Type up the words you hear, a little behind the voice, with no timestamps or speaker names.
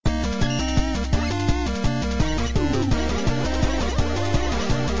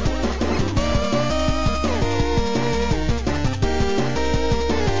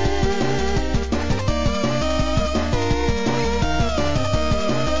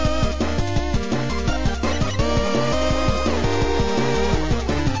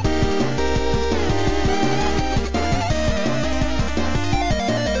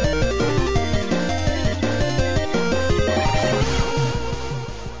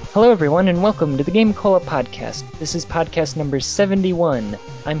Hello everyone and welcome to the GameCola podcast. This is podcast number 71.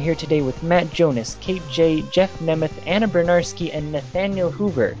 I'm here today with Matt Jonas, Kate J, Jeff Nemeth, Anna Bryniarski, and Nathaniel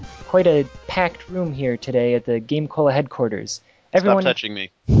Hoover. Quite a packed room here today at the GameCola headquarters. Stop touching me.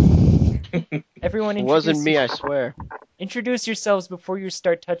 Everyone It wasn't me, I swear. Introduce yourselves before you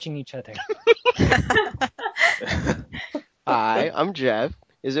start touching each other. Hi, I'm Jeff.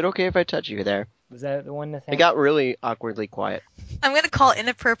 Is it okay if I touch you there? Was that the one, Nathaniel? It got really awkwardly quiet. I'm going to call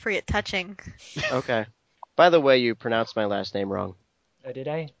inappropriate touching. Okay. By the way, you pronounced my last name wrong. Oh, did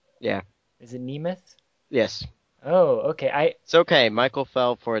I? Yeah. Is it Nemeth? Yes. Oh, okay. It's okay. Michael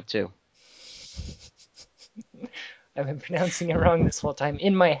fell for it too. I've been pronouncing it wrong this whole time,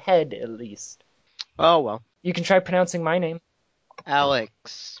 in my head at least. Oh, well. You can try pronouncing my name.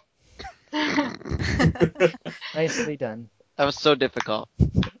 Alex. Nicely done. That was so difficult.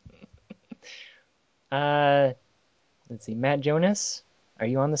 Let's see. Matt Jonas, are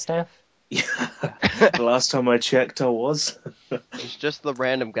you on the staff? Yeah, the last time I checked, I was. It's just the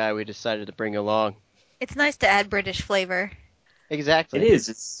random guy we decided to bring along. It's nice to add British flavor. Exactly. It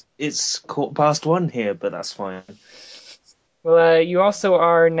is. It's 1:15 here, but that's fine. Well, you also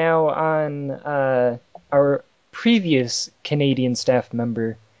are now on our previous Canadian staff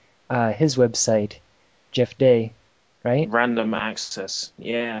member, his website, Jeff Day, right? Random access.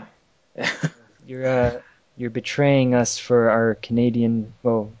 Yeah. You're betraying us for our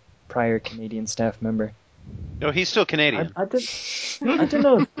prior Canadian staff member. No, he's still Canadian. I don't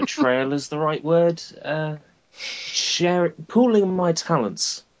know if betrayal is the right word. Pooling my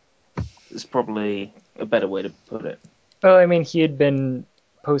talents is probably a better way to put it. Well, I mean, he had been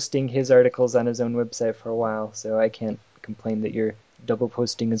posting his articles on his own website for a while, so I can't complain that you're double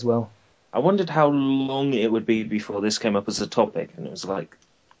posting as well. I wondered how long it would be before this came up as a topic, and it was like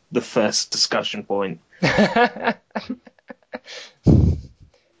the first discussion point.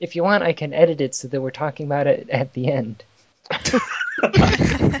 If you want, I can edit it so that we're talking about it at the end.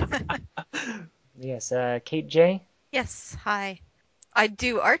 Yes, Kate J? Yes, hi. I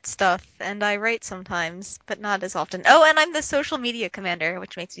do art stuff, and I write sometimes, but not as often. Oh, and I'm the social media commander,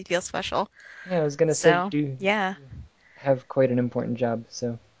 which makes me feel special. Yeah, I was going to say, you have quite an important job,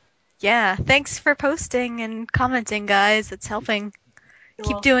 so... Yeah, thanks for posting and commenting, guys. It's helping.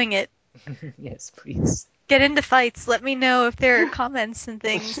 Keep doing it. Yes, please. Get into fights. Let me know if there are comments and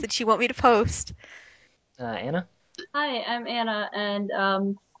things that you want me to post. Anna? Hi, I'm Anna, and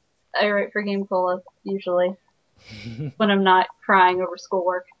I write for GameCola, usually, when I'm not crying over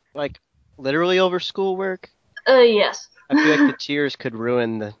schoolwork. Like, literally over schoolwork? Yes. I feel like the tears could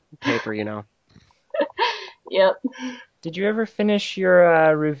ruin the paper, you know. Yep. Did you ever finish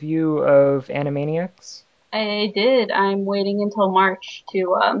your review of Animaniacs? I did. I'm waiting until March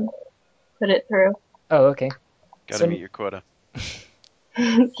to put it through. Oh, okay. Gotta meet your quota.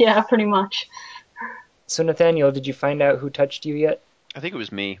 Yeah, pretty much. So, Nathaniel, did you find out who touched you yet? I think it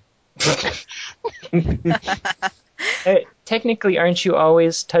was me. Technically, aren't you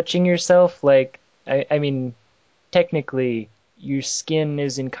always touching yourself? Like, I mean, technically, your skin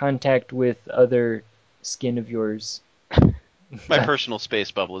is in contact with other skin of yours. My personal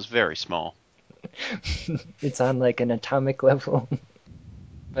space bubble is very small. It's on like an atomic level.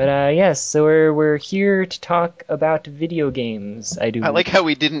 But yes, so we're here to talk about video games. I like how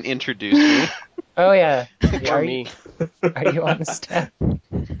we didn't introduce me. Oh yeah. Or me. Are you on the staff? I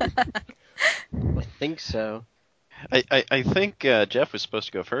think so. I think Jeff was supposed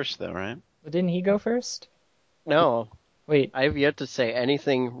to go first, though, right? Well, didn't he go first? No. Wait. I have yet to say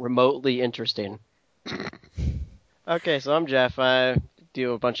anything remotely interesting. Okay, so I'm Jeff. I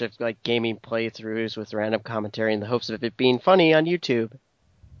do a bunch of gaming playthroughs with random commentary in the hopes of it being funny on YouTube.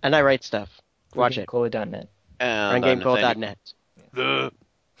 And I write stuff. Watch it. GameCola.net. On GameCola.net.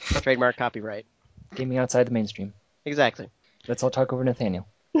 Trademark copyright. Gaming outside the mainstream. Exactly. Let's all talk over Nathaniel.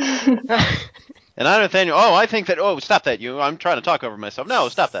 And I'm Nathaniel. Oh, I think that... Oh, stop that. I'm trying to talk over myself. No,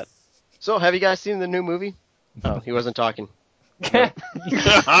 stop that. So, have you guys seen the new movie? Oh, he wasn't talking.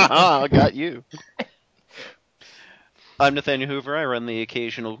 Got you. I'm Nathaniel Hoover. I run the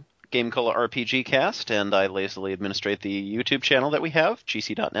occasional GameCola RPG cast, and I lazily administrate the YouTube channel that we have,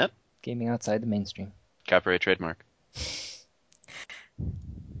 gc.net. Gaming outside the mainstream. Copyright trademark.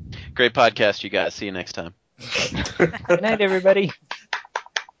 Great podcast, you guys. See you next time. Good night, everybody.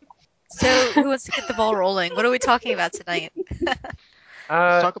 So, who wants to get the ball rolling? What are we talking about tonight? Let's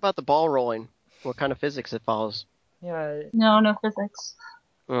talk about the ball rolling. What kind of physics it follows. Yeah. No physics.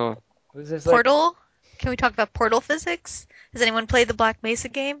 Oh. Was this Portal? Can we talk about Portal physics? Has anyone played the Black Mesa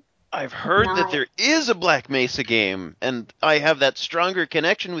game? I've heard that there is a Black Mesa game, and I have that stronger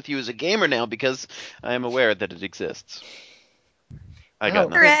connection with you as a gamer now because I am aware that it exists. I got Oh,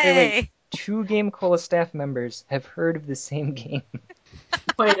 nothing. wait. Hooray! 2 GameCola staff members have heard of the same game.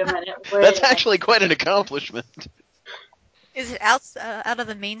 Wait a minute. That's actually quite an accomplishment. Is it out of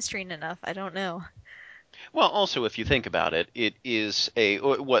the mainstream enough? I don't know. Well, also, if you think about it, it is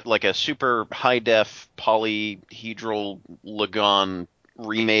like a super high-def polyhedral Lagon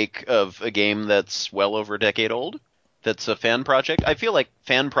remake of a game that's well over a decade old. That's a fan project. I feel like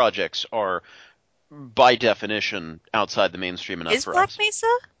fan projects are, by definition, outside the mainstream enough Is for Black us. Mesa?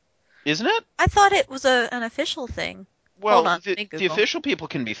 Isn't it? I thought it was an official thing. Well, Hold on, let me the Google. official people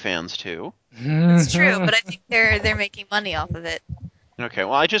can be fans, too. It's true, but I think they're making money off of it. Okay,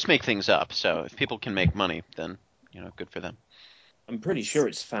 well, I just make things up, so if people can make money, then, good for them. I'm pretty sure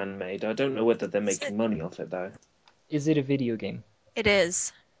it's fan made. I don't know whether they're making money off it though. Is it a video game? It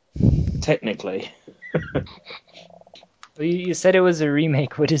is. Technically. Well, you said it was a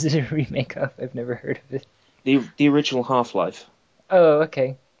remake. What is it a remake of? I've never heard of it. The original Half-Life. Oh,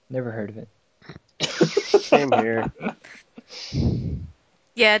 okay. Never heard of it. Same here.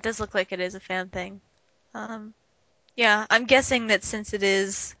 Yeah, it does look like it is a fan thing. Yeah, I'm guessing that since it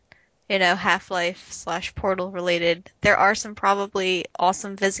is, Half-Life / Portal related, there are some probably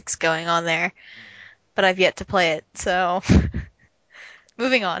awesome physics going on there, but I've yet to play it, so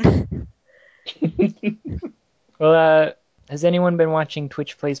moving on. Well, has anyone been watching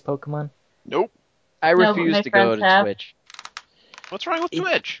Twitch Plays Pokémon? Nope. I No, but refuse my to go friends to have. Twitch. What's wrong with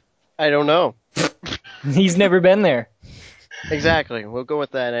Twitch? I don't know. He's never been there. Exactly. We'll go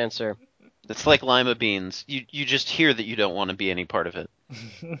with that answer. It's like lima beans. You just hear that you don't want to be any part of it.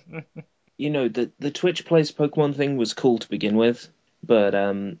 The Twitch Plays Pokemon thing was cool to begin with, but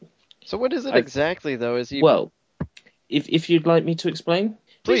So what is it exactly, though? Is he... well, if you'd like me to explain,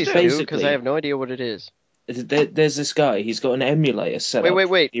 Please do, basically, because I have no idea what it is. there's this guy. He's got an emulator set up.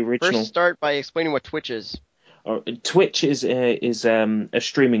 Wait. The original. First, start by explaining what Twitch is. Twitch is a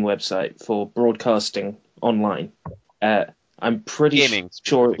streaming website for broadcasting online. I'm pretty Gaming,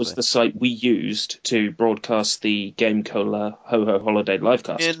 sure it was the site we used to broadcast the GameCola Ho Ho Holiday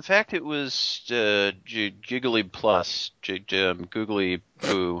livecast. In fact, it was Jiggly Plus, Googly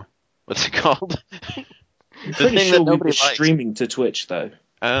Boo. What's it called? I'm pretty sure we were streaming to Twitch, though.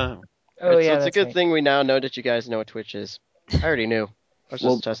 Oh. Oh, yeah, it's a that's good right. thing we now know that you guys know what Twitch is. I already knew.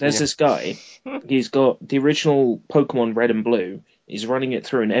 Well, there's this guy. He's got the original Pokemon Red and Blue. He's running it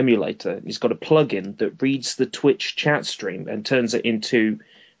through an emulator. He's got a plugin that reads the Twitch chat stream and turns it into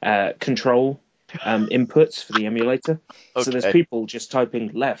control inputs for the emulator. Okay. So there's people just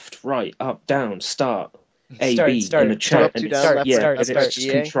typing left, right, up, down, start, A, Start, B start, in the chat, start, and two down, left, it's start, just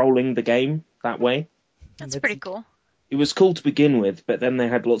EA. controlling the game that way. That's pretty cool. It was cool to begin with, but then they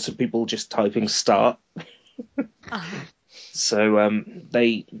had lots of people just typing start. Uh-huh. So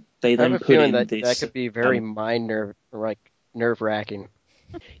they I then have a put feeling in that this. that could be very nerve-wracking.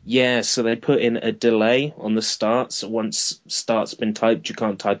 Yeah, so they put in a delay on the start. So once start's been typed, you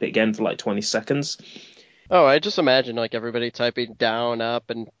can't type it again for like 20 seconds. Oh, I just imagine everybody typing down, up,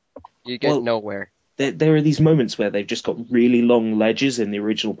 and you get nowhere. There are these moments where they've just got really long ledges in the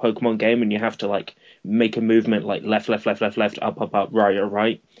original Pokemon game, and you have to make a movement like left, left, left, left, left, up, up, up, right,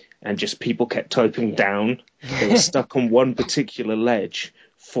 right, and just people kept typing down. They were stuck on one particular ledge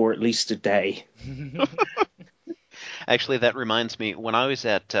for at least a day. Actually, that reminds me, when I was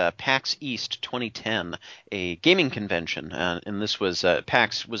at PAX East 2010, a gaming convention, and this was,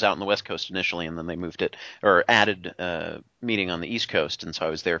 PAX was out on the West Coast initially, and then they moved it, or added meeting on the East Coast, and so I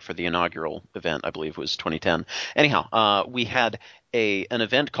was there for the inaugural event, I believe was 2010. Anyhow, we had an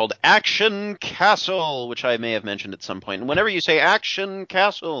event called Action Castle, which I may have mentioned at some point. And whenever you say Action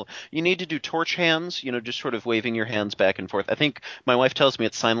Castle, you need to do torch hands, just sort of waving your hands back and forth. I think my wife tells me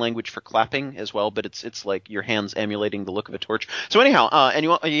it's sign language for clapping as well, but it's like your hands emulating the look of a torch. So anyhow, and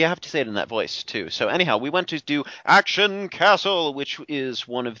you have to say it in that voice too. So anyhow, we went to do Action Castle, which is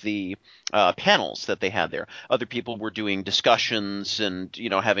one of the panels that they had there. Other people were doing discussions and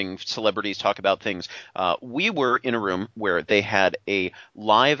having celebrities talk about things. We were in a room where they had a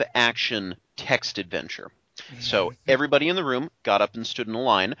live action text adventure. So everybody in the room got up and stood in a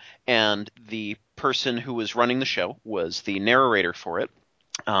line, and the person who was running the show was the narrator for it.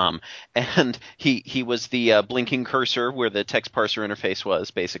 And he was the blinking cursor where the text parser interface was,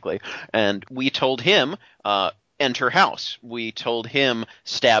 basically. And we told him, enter house. We told him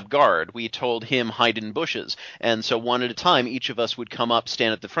stab guard. We told him hide in bushes. And so one at a time, each of us would come up,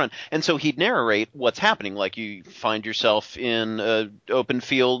 stand at the front. And so he'd narrate what's happening. Like, you find yourself in an open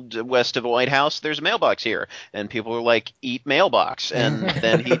field west of the White House, there's a mailbox here. And people were like, eat mailbox. And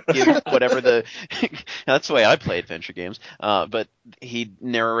then he'd give whatever the... That's the way I play adventure games. But he'd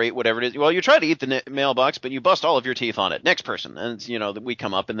narrate whatever it is. Well, you try to eat the mailbox, but you bust all of your teeth on it. Next person. And, we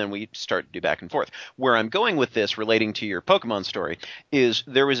come up and then we start to do back and forth. Where I'm going with this, relating to your Pokemon story, is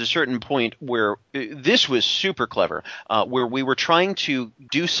there was a certain point where this was super clever, where we were trying to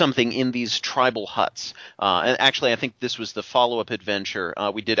do something in these tribal huts. And actually, I think this was the follow-up adventure.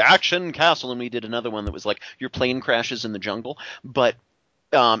 We did Action Castle, and we did another one that was like your plane crashes in the jungle. But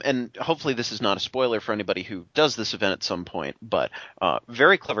and hopefully this is not a spoiler for anybody who does this event at some point, but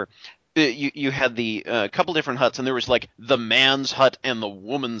very clever. You had the couple different huts, and there was like the man's hut and the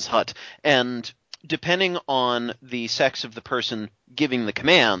woman's hut, and depending on the sex of the person giving the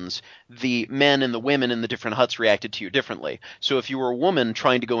commands, the men and the women in the different huts reacted to you differently. So if you were a woman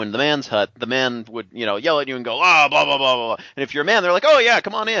trying to go into the man's hut, the man would, yell at you and go, blah, blah, blah, blah. And if you're a man, they're like, oh yeah,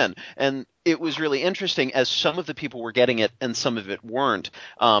 come on in. And it was really interesting, as some of the people were getting it and some of it weren't,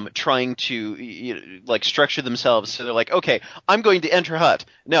 trying to structure themselves. So they're like, okay, I'm going to enter hut.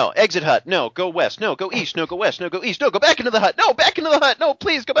 No, exit hut. No, go west. No, go east. No, go west. No, go east. No, go back into the hut. No, back into the hut. No,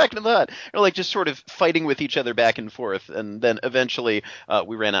 please go back into the hut. Or like just sort of fighting with each other back and forth. And then eventually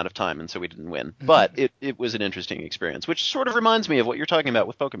we ran out of time, and so we didn't win. But it was an interesting experience, which sort of reminds me of what you're talking about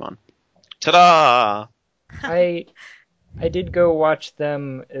with Pokemon. Ta-da! I did go watch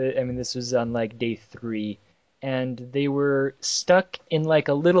them. This was on like day 3, and they were stuck in like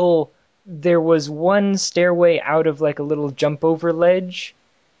a little. There was one stairway out of like a little jump over ledge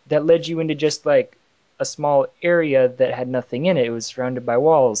that led you into just like a small area that had nothing in it. It was surrounded by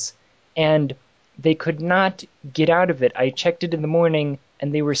walls, and they could not get out of it. I checked it in the morning,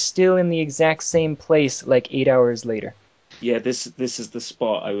 and they were still in the exact same place like 8 hours later. Yeah, this is the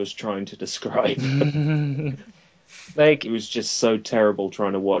spot I was trying to describe. Like, it was just so terrible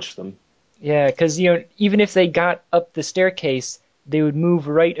trying to watch them. Yeah, because even if they got up the staircase, they would move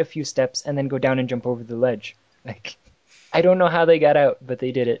right a few steps and then go down and jump over the ledge. Like, I don't know how they got out, but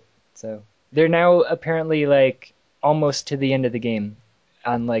they did it. So they're now apparently like almost to the end of the game,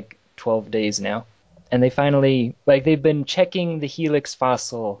 on like 12 days now, and they finally they've been checking the Helix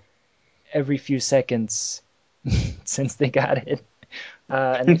fossil every few seconds since they got it,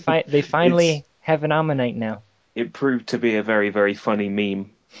 and they finally have an Ammonite now. It proved to be a very, very funny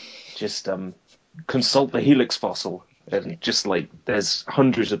meme. Just consult the Helix fossil, and just like there's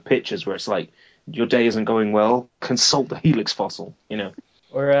hundreds of pictures where it's like, your day isn't going well, consult the Helix fossil,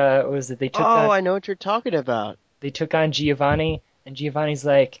 Or what was it they took on? Oh, I know what you're talking about. They took on Giovanni, and Giovanni's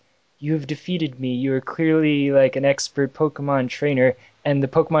like, you have defeated me. You are clearly like an expert Pokemon trainer. And the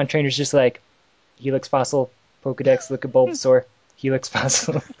Pokemon trainer's just like, Helix fossil, Pokedex, look at Bulbasaur, Helix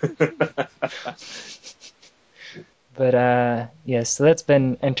fossil. But yeah, so that's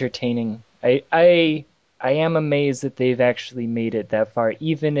been entertaining. I am amazed that they've actually made it that far,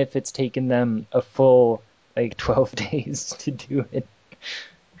 even if it's taken them a full 12 days to do it.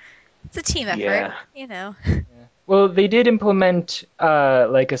 It's a team effort, Yeah. Well, they did implement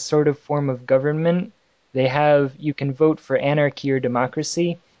a sort of form of government. You can vote for anarchy or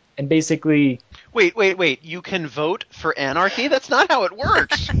democracy, and basically... Wait, you can vote for anarchy? That's not how it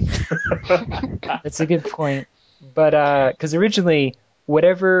works! That's a good point. But, because originally,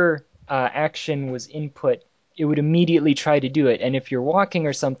 whatever action was input, it would immediately try to do it, and if you're walking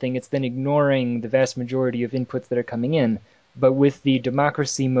or something, it's then ignoring the vast majority of inputs that are coming in. But with the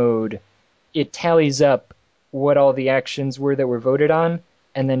democracy mode, it tallies up what all the actions were that were voted on,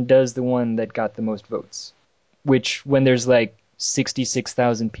 and then does the one that got the most votes. Which, when there's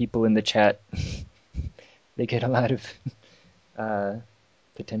 66,000 people in the chat, they get a lot of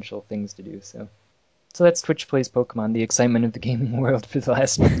potential things to do. So that's Twitch Plays Pokemon, the excitement of the gaming world for the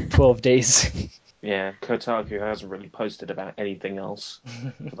last 12 days. Yeah, Kotaku hasn't really posted about anything else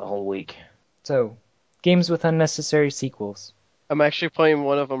for the whole week. So, games with unnecessary sequels. I'm actually playing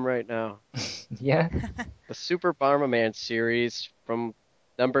one of them right now. Yeah? The Super Bomberman series from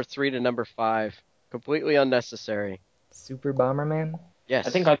number 3 to number 5. Completely unnecessary. Super Bomberman? Yes.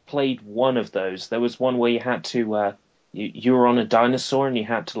 I think I played one of those. There was one where you had to, you were on a dinosaur and you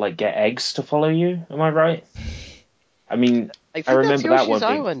had to get eggs to follow you. Am I right? I mean, I remember that one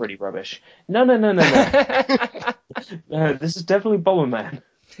being pretty rubbish. No. This is definitely Bomberman.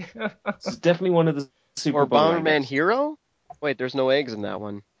 This is definitely one of the Super Bomberman games. Hero? Wait, there's no eggs in that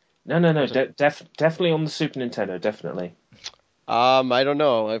one. No. Definitely on the Super Nintendo, definitely. I don't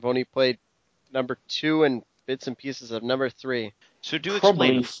know. I've only played number 2 and bits and pieces of number 3. So do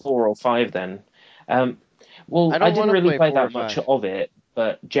Probably explain. 4 or 5 then. Well, I I don't didn't wanna really play play 4 or that much 5. of it,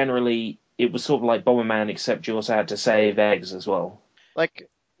 but generally it was sort of like Bomberman, except you also had to save eggs as well. Like,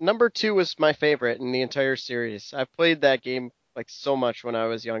 number 2 was my favorite in the entire series. I played that game like so much when I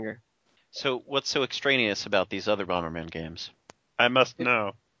was younger. So what's so extraneous about these other Bomberman games? I must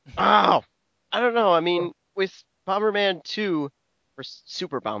know. Oh! I don't know. I mean, with Bomberman 2, or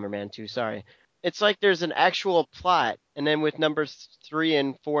Super Bomberman 2, sorry, it's like there's an actual plot, and then with numbers 3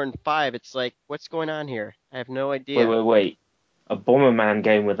 and 4 and 5, it's like, what's going on here? I have no idea. Wait. A Bomberman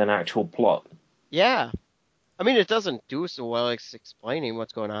game with an actual plot. Yeah. I mean, it doesn't do so well explaining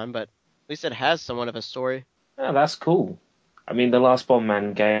what's going on, but at least it has somewhat of a story. Oh, that's cool. I mean, the last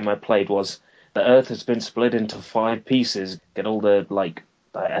Bomberman game I played was the Earth has been split into 5 pieces. Get all the, like,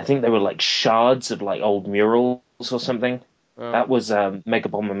 I think they were like shards of like old murals or something. That was Mega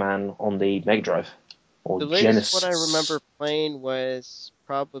Bomberman on the Mega Drive. Or The latest Genesis. one I remember playing was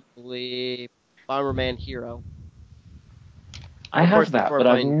probably Bomberman Hero. I Of course, have that, before but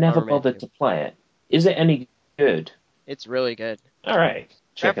I've playing never Bomberman bothered 2. to play it. Is it any good? It's really good. Alright,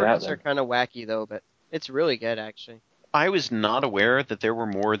 check it out Graphics are then. kind of wacky though, but it's really good actually. I was not aware that there were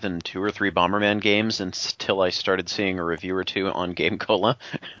more than 2 or 3 Bomberman games until I started seeing a review or two on GameCola.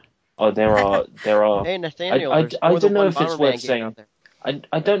 Oh, there are. Hey Nathaniel, I there's I more don't than know one if it's Bomberman worth game out saying. there.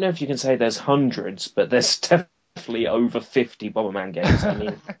 I don't know if you can say there's hundreds, but there's definitely over 50 Bomberman games. I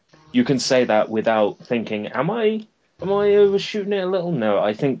mean, you can say that without thinking, am I overshooting it a little? No,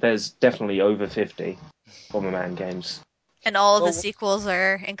 I think there's definitely over 50 Bomberman games. And all of the Well, sequels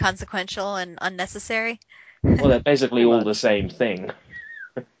are inconsequential and unnecessary. Well, they're basically Pretty all the much. same thing,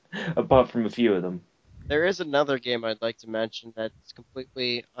 apart from a few of them. There is another game I'd like to mention that's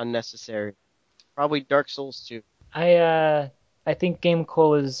completely unnecessary. Probably Dark Souls 2. I think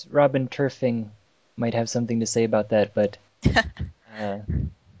GameCola's Robin Turfing might have something to say about that, but I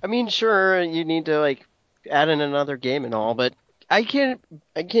mean, sure, you need to like add in another game and all, but I can't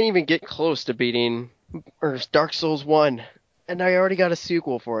even get close to beating Dark Souls 1, and I already got a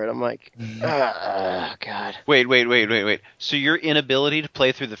sequel for it. I'm like, God. Wait. So your inability to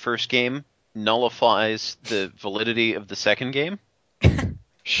play through the first game nullifies the validity of the second game?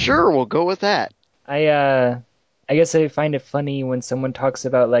 Sure, we'll go with that. I guess I find it funny when someone talks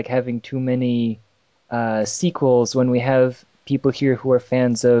about like having too many sequels when we have people here who are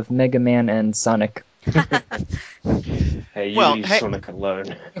fans of Mega Man and Sonic. Hey, you Well, leave hey- Sonic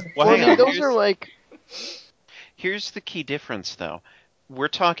alone. Well, I hang mean, on. those are like, Here's the key difference, though. We're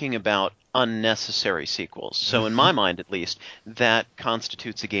talking about unnecessary sequels. So in my mind, at least, that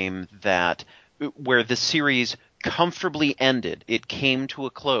constitutes a game where the series comfortably ended. It came to a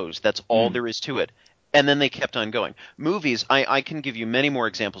close. That's all there is to it. And then they kept on going. Movies, I can give you many more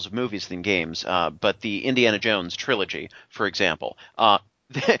examples of movies than games, but the Indiana Jones trilogy, for example,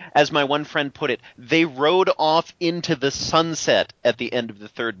 as my one friend put it, they rode off into the sunset at the end of the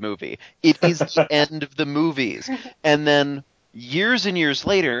third movie. It is the end of the movies. And then years and years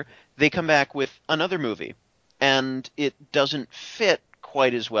later, they come back with another movie, and it doesn't fit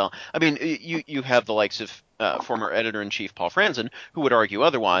quite as well. I mean, you have the likes of former editor-in-chief Paul Franzen, who would argue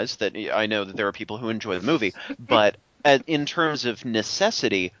otherwise, that I know that there are people who enjoy the movie, but in terms of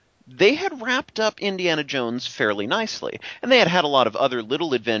necessity, they had wrapped up Indiana Jones fairly nicely. And they had had a lot of other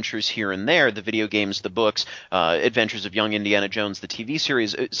little adventures here and there, the video games, the books, Adventures of Young Indiana Jones, the TV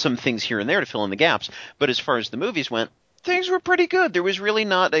series, some things here and there to fill in the gaps. But as far as the movies went, things were pretty good. There was really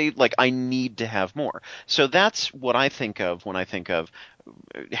not I need to have more. So that's what I think of when I think of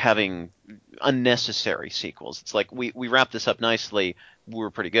having unnecessary sequels. It's like we wrapped this up nicely, we're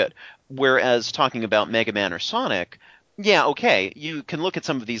pretty good. Whereas talking about Mega Man or Sonic, yeah, okay, you can look at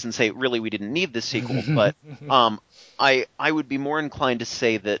some of these and say, really, we didn't need this sequel, but I would be more inclined to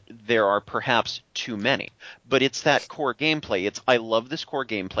say that there are perhaps too many. But it's that core gameplay. I love this core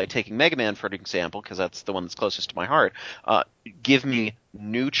gameplay. Taking Mega Man, for an example, because that's the one that's closest to my heart, give me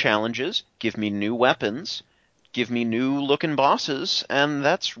new challenges, give me new weapons, give me new-looking bosses, and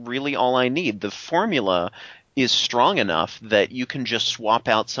that's really all I need. The formula is strong enough that you can just swap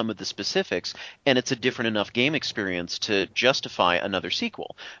out some of the specifics, and it's a different enough game experience to justify another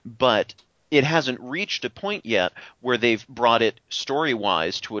sequel. But it hasn't reached a point yet where they've brought it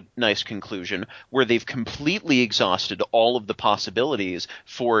story-wise to a nice conclusion, where they've completely exhausted all of the possibilities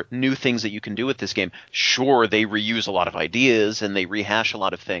for new things that you can do with this game. Sure, they reuse a lot of ideas and they rehash a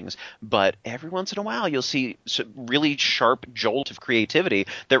lot of things, but every once in a while you'll see a really sharp jolt of creativity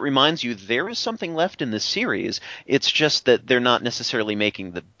that reminds you there is something left in this series. It's just that they're not necessarily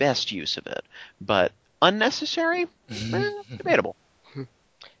making the best use of it. But unnecessary? Debatable.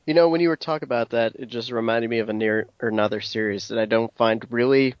 You know, when you were talking about that, it just reminded me of another series that I don't find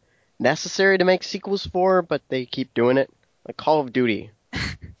really necessary to make sequels for, but they keep doing it. Like Call of Duty.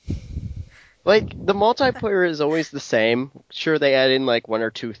 Like, the multiplayer is always the same. Sure, they add in like one or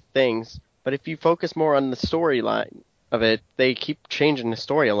two things, but if you focus more on the storyline of it, they keep changing the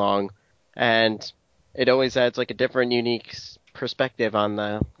story along, and it always adds like a different, unique perspective on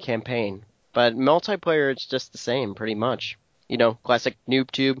the campaign. But multiplayer, it's just the same, pretty much. You know, classic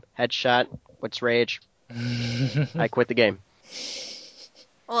noob tube, headshot, what's rage? I quit the game.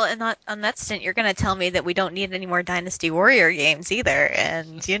 Well, and on that stint, you're going to tell me that we don't need any more Dynasty Warrior games either,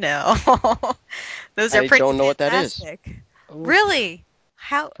 and those are I pretty don't know what that is. fantastic. Oof. Really?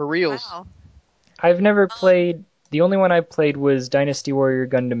 How? For reals. Wow. I've never played. The only one I played was Dynasty Warrior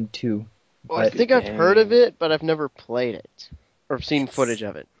Gundam 2. Well, I But think I've heard of it, but I've never played it. Or seen It's- footage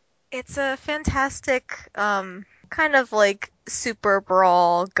of it. It's a fantastic, kind of like super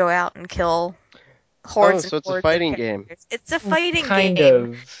brawl, go out and kill hordes and so it's a hordes fighting of game. characters. It's a fighting kind game, of.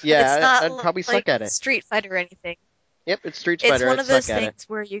 but it's Yeah, not I'd probably like suck at it. Street Fighter or anything. Yep, it's Street It's Fighter, one I'd of those suck at it. things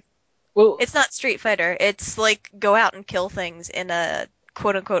where Well, it's not Street Fighter. It's like go out and kill things in a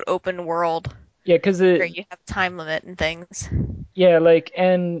quote unquote open world yeah, because where you have time limit and things. yeah, like,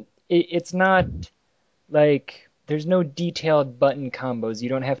 and it's not like there's no detailed button combos. You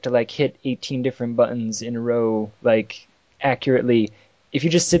don't have to like hit 18 different buttons in a row like accurately. If you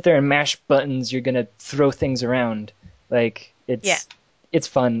just sit there and mash buttons, you're gonna throw things around. Like Yeah. it's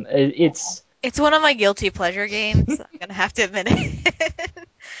fun. It's one of my guilty pleasure games. I'm gonna have to admit it.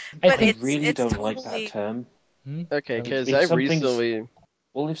 But I it's really it's don't like that totally term. Okay, Um, because If I something's- recently...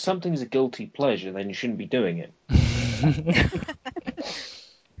 Well, if something's a guilty pleasure, then you shouldn't be doing it.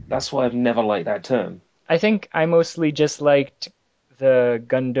 That's why I've never liked that term. I think I mostly just liked the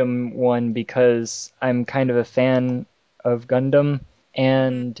Gundam one because I'm kind of a fan of Gundam,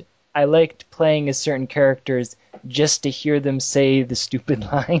 and I liked playing as certain characters just to hear them say the stupid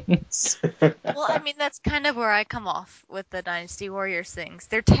lines. Well, I mean that's kind of where I come off with the Dynasty Warriors things.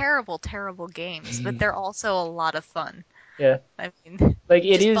 They're terrible, terrible games, but they're also a lot of fun. Yeah, I mean, like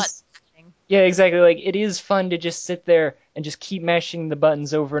it just is. button mashing. Yeah, exactly. Like it is fun to just sit there and just keep mashing the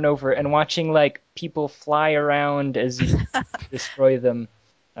buttons over and over and watching like people fly around as you destroy them.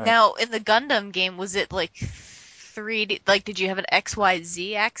 Now, in the Gundam game, was it like 3D? Like, did you have an X, Y,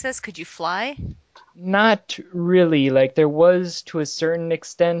 Z axis? Could you fly? Not really. Like there was to a certain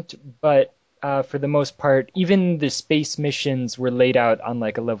extent, but for the most part, even the space missions were laid out on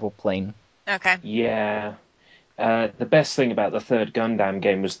like a level plane. Okay. Yeah. The best thing about the third Gundam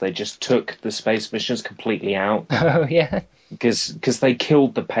game was they just took the space missions completely out Oh yeah. because they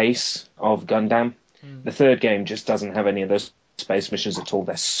killed the pace of Gundam. The third game just doesn't have any of those space missions at all.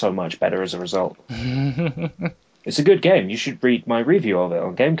 They're so much better as a result. It's a good game. You should read my review of it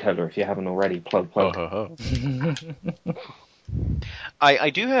on GameCola if you haven't already. Plug. I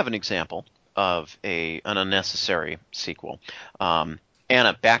do have an example of an unnecessary sequel.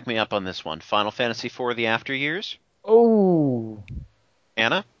 Anna, back me up on this one. Final Fantasy IV: The After Years? Oh.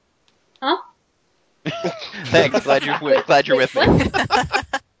 Anna? Huh? Thanks. Glad you're with me.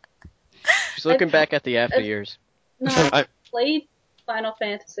 She's looking back at the after years. No, I- I played Final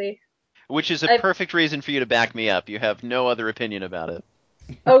Fantasy. Which is a perfect reason for you to back me up. You have no other opinion about it.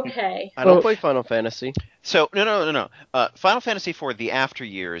 Okay. I don't Well- play Final Fantasy. So, no. Final Fantasy IV: The After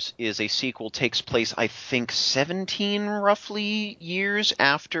Years is a sequel, takes place, I think, 17 roughly years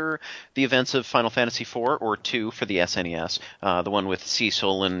after the events of Final Fantasy IV, or 2 for the SNES, the one with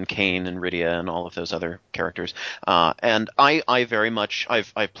Cecil and Kain and Rydia and all of those other characters. And I very much,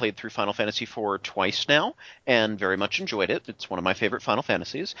 I've played through Final Fantasy IV twice now, and very much enjoyed it. It's one of my favorite Final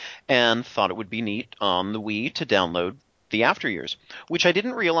Fantasies, and thought it would be neat on the Wii to download The After Years, which I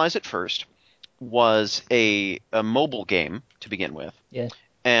didn't realize at first was a mobile game to begin with. Yeah.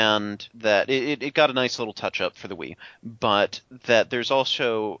 And that it got a nice little touch up for the Wii, but that there's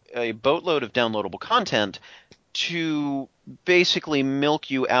also a boatload of downloadable content to basically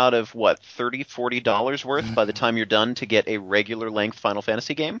milk you out of $30-$40 worth by the time you're done to get a regular length Final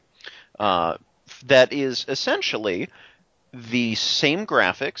Fantasy game. That is essentially the same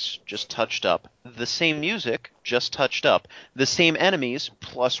graphics, just touched up, the same music, just touched up, the same enemies,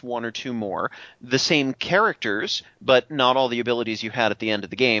 plus one or two more, the same characters, but not all the abilities you had at the end of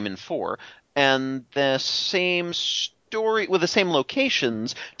the game in 4, and the same story, with the same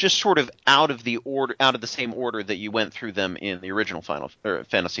locations, just sort of out of the same order that you went through them in the original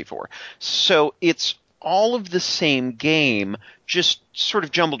Fantasy IV. So it's all of the same game, just sort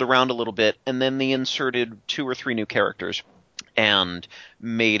of jumbled around a little bit, and then they inserted 2 or 3 new characters. and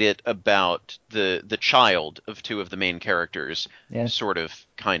made it about the child of two of the main characters, Yeah. sort of,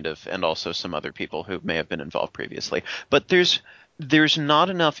 kind of, and also some other people who may have been involved previously. But there's not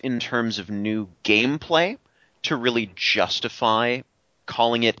enough in terms of new gameplay to really justify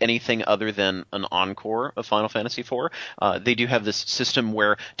calling it anything other than an encore of Final Fantasy IV. They do have this system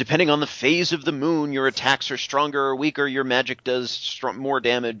where, depending on the phase of the moon, your attacks are stronger or weaker, your magic does more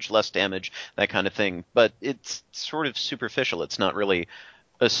damage, less damage, that kind of thing. But it's sort of superficial. It's not really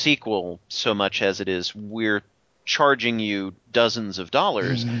a sequel so much as it is we're charging you dozens of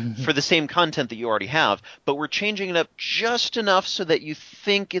dollars for the same content that you already have, but we're changing it up just enough so that you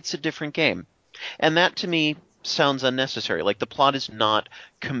think it's a different game. And that, to me, sounds unnecessary. Like, the plot is not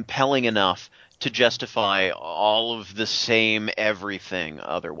compelling enough to justify all of the same everything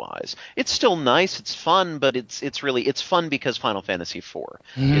otherwise. It's still nice, it's fun, but it's fun because Final Fantasy IV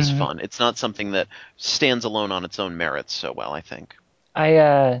is fun. It's not something that stands alone on its own merits so well, I think.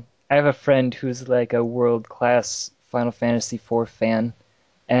 I have a friend who's like a world-class Final Fantasy IV fan,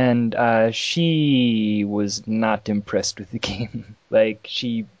 and she was not impressed with the game. Like,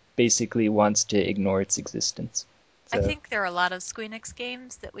 she basically wants to ignore its existence. So. I think there are a lot of Squeenix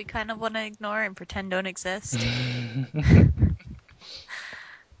games that we kind of want to ignore and pretend don't exist.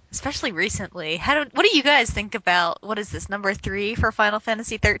 Especially recently. What do you guys think about, what is this, number 3 for Final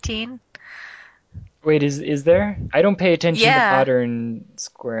Fantasy 13? Wait, is there? I don't pay attention to Yeah. modern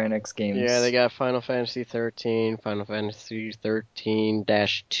Square Enix games. Yeah, they got Final Fantasy 13, Final Fantasy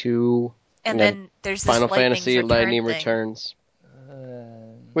 13-2, And then there's this Final Fantasy Lightning thing. Returns.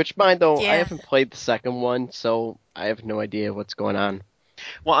 Which, mind though, Yeah. I haven't played the second one, so I have no idea what's going on.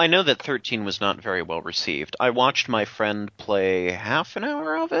 Well, I know that 13 was not very well received. I watched my friend play half an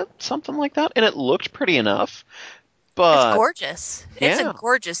hour of it, something like that, and it looked pretty enough. But It's gorgeous. yeah. It's a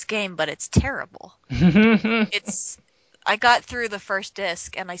gorgeous game, but it's terrible. I got through the first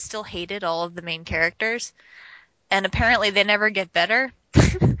disc, and I still hated all of the main characters. And apparently they never get better.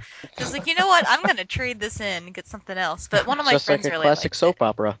 Just like, you know what? I'm going to trade this in and get something else. But one of my Just friends like a really classic likes soap it.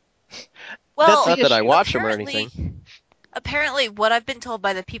 opera. Well, Not that I watch them or apparently- anything. Apparently, what I've been told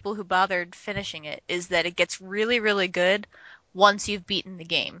by the people who bothered finishing it is that it gets really, really good once you've beaten the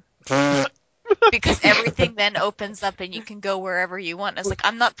game. Because everything then opens up and you can go wherever you want. I was like,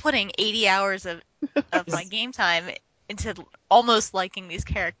 I'm not putting 80 hours of my game time into almost liking these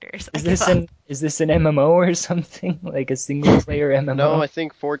characters. Is this an MMO or something? Like a single player MMO? No, I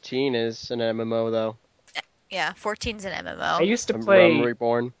think 14 is an MMO though. Yeah, 14's an MMO. I used to Realm play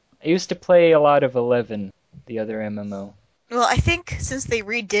Reborn. I used to play a lot of 11, the other MMO. Well, I think since they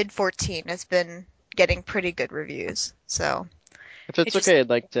redid 14, it's been getting pretty good reviews. So, If it's okay, I'd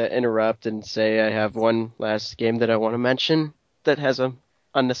like to interrupt and say I have one last game that I want to mention that has a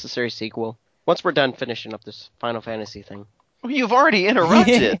unnecessary sequel. Once we're done finishing up this Final Fantasy thing. Well, you've already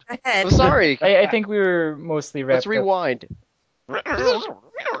interrupted. go ahead. I'm sorry. I think we were mostly wrapped Let's rewind.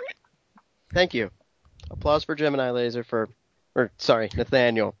 Thank you. Applause for Gemini Laser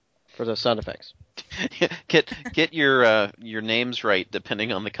Nathaniel for the sound effects. Get your names right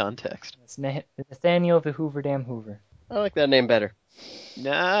depending on the context. It's Nathaniel the Hoover Dam Hoover. I like that name better.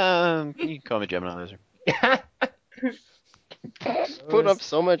 Nah, you can call me Gemini Laser. Put up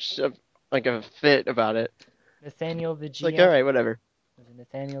so much of like a fit about it. Nathaniel the GM. It's like, all right, whatever. Was it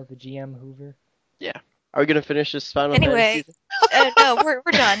Nathaniel the GM Hoover? Yeah. Are we gonna finish this Final Anyway, Fantasy? no, we're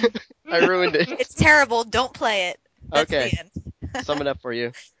done. I ruined it. It's terrible. Don't play it. That's Okay. the end. Sum it up for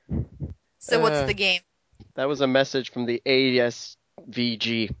you. So what's the game? That was a message from the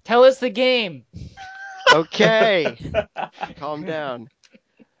ASVG. Tell us the game! Okay. Calm down.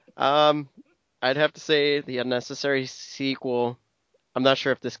 I'd have to say the unnecessary sequel. I'm not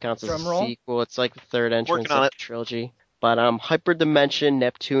sure if this counts as Drum a roll? sequel. It's like the third entrance Working on of it. the trilogy. But Hyper Dimension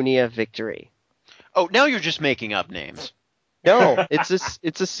Neptunia Victory. Oh, now you're just making up names. No, it's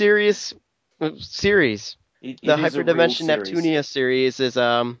a serious series. The Hyper Dimension Neptunia series is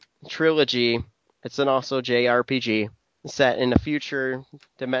trilogy. It's an also JRPG set in a future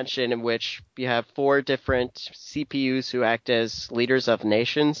dimension in which you have 4 different CPUs who act as leaders of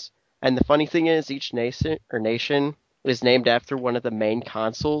nations. And the funny thing is, each nation is named after one of the main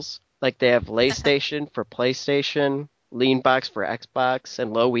consoles. Like they have LayStation for PlayStation, Leanbox for Xbox,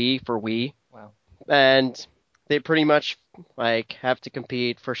 and Low E for Wii. Wow. And they pretty much like have to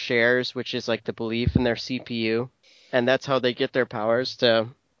compete for shares, which is like the belief in their CPU. And that's how they get their powers to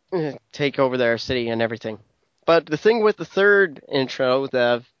take over their city and everything. But the thing with the third intro,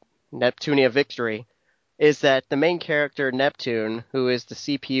 the Neptunia Victory, is that the main character, Neptune, who is the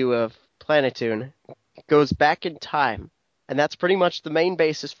CPU of Planetune, goes back in time. And that's pretty much the main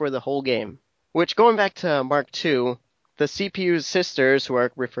basis for the whole game. Which, going back to Mark II, the CPU sisters, who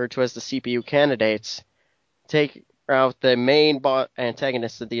are referred to as the CPU candidates, take out the main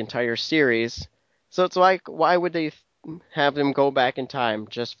antagonists of the entire series. So it's like, why would they have them go back in time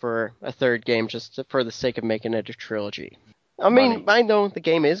just for a third game, just for the sake of making it a trilogy? I mean, I know the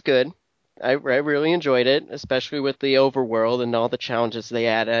game is good. I really enjoyed it, especially with the overworld and all the challenges they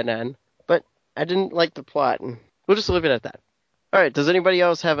added in. But I didn't like the plot, and we'll just leave it at that. All right, does anybody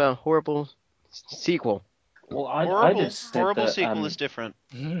else have a horrible sequel? Well, horrible sequel is different.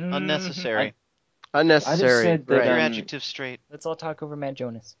 Unnecessary. Unnecessary. I'd have said that, Get your adjectives straight. Let's all talk over Matt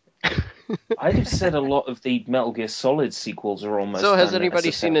Jonas. I'd have said a lot of the Metal Gear Solid sequels are almost So has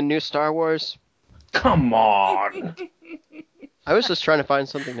anybody seen the new Star Wars? Come on! I was just trying to find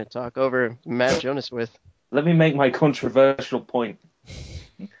something to talk over Matt Jonas with. Let me make my controversial point.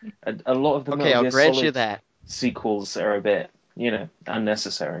 A lot of the Metal Gear grant Solid you that. sequels are a bit,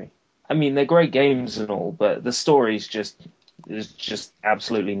 unnecessary. I mean, they're great games and all, but the story's is just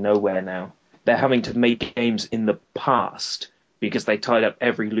absolutely nowhere now. They're having to make games in the past because they tied up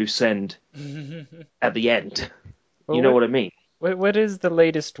every loose end at the end. Well, you know what I mean? What is the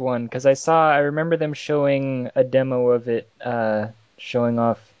latest one? Because I remember them showing a demo of it, showing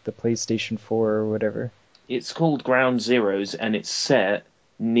off the PlayStation 4 or whatever. It's called Ground Zeroes, and it's set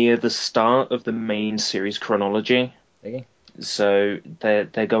near the start of the main series chronology. Okay. So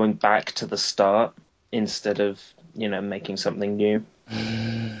they're going back to the start instead of, making something new.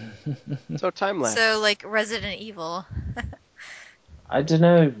 So time lapse. So like Resident Evil. I don't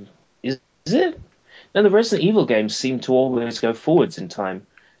know. Is it? No, the Resident Evil games seem to always go forwards in time.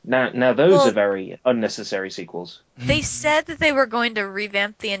 Now those are very unnecessary sequels. They said that they were going to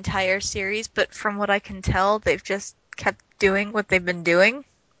revamp the entire series, but from what I can tell, they've just kept doing what they've been doing.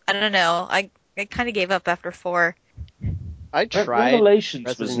 I don't know. I kind of gave up after 4. I tried. Revelations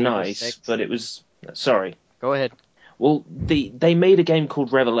Resident was Evil nice, 6. but it was... Sorry. Go ahead. Well, they made a game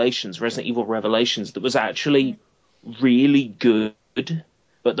called Revelations, Resident Evil Revelations, that was actually really good,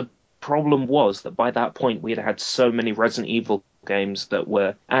 but the problem was that by that point we had had so many Resident Evil games that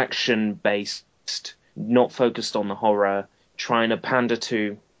were action-based, not focused on the horror, trying to pander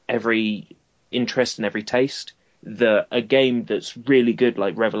to every interest and every taste, that a game that's really good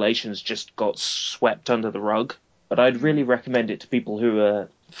like Revelations just got swept under the rug. But I'd really recommend it to people who are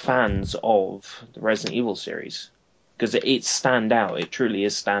fans of the Resident Evil series, because it's stand out. It truly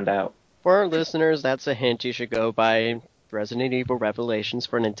is stand out. For our listeners, that's a hint. You should go buy Resident Evil Revelations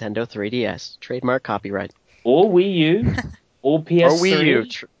for Nintendo 3DS. Trademark copyright. Or Wii U, or PS3, or Wii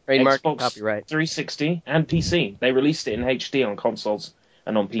U. Trademark Xbox copyright. 360, and PC. They released it in HD on consoles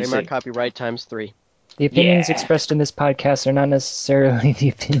and on PC. Trademark copyright times 3. The opinions expressed in this podcast are not necessarily the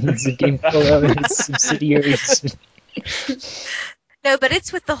opinions of GameCola and its subsidiaries. No, but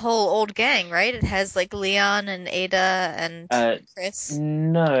it's with the whole old gang, right? It has like Leon and Ada and Chris.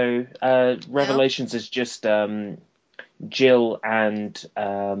 No, Revelations is just Jill and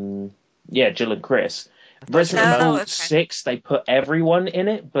Jill and Chris. Resident Evil 6, they put everyone in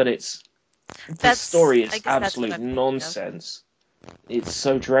it, but the story is absolute nonsense. It's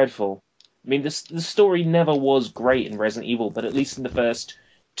so dreadful. I mean, the story never was great in Resident Evil, but at least in the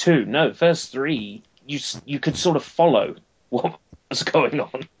first 3, you could sort of follow what was going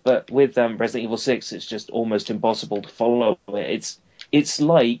on. But with Resident Evil 6, it's just almost impossible to follow it. It's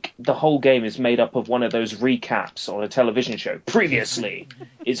like the whole game is made up of one of those recaps on a television show. Previously,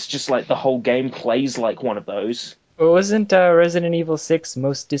 it's just like the whole game plays like one of those. Well, wasn't Resident Evil 6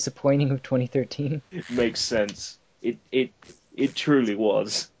 most disappointing of 2013? It makes sense. It truly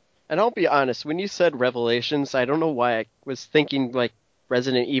was. And I'll be honest, when you said Revelations, I don't know why I was thinking like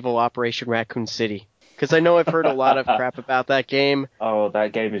Resident Evil Operation Raccoon City. Because I know I've heard a lot of crap about that game. Oh,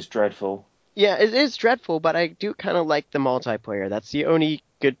 that game is dreadful. Yeah, it is dreadful, but I do kind of like the multiplayer. That's the only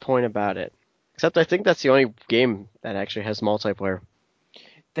good point about it. Except I think that's the only game that actually has multiplayer.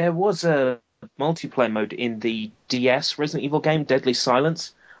 There was a multiplayer mode in the DS Resident Evil game, Deadly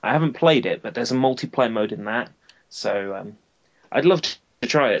Silence. I haven't played it, but there's a multiplayer mode in that. So I'd love to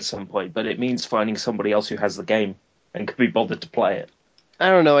try it at some point, but it means finding somebody else who has the game and could be bothered to play it.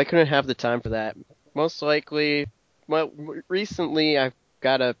 I don't know. I couldn't have the time for that. Most likely, well, recently I've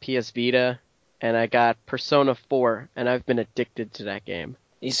got a PS Vita, and I got Persona 4, and I've been addicted to that game.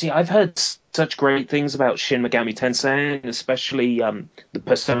 You see, I've heard such great things about Shin Megami Tensei, especially the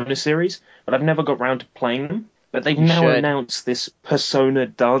Persona series, but I've never got round to playing them. But they've now announced this Persona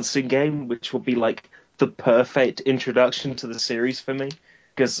dancing game, which will be like the perfect introduction to the series for me,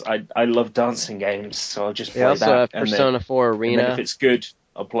 because I love dancing games, so I'll just play that. They also have Persona 4 Arena. And then if it's good,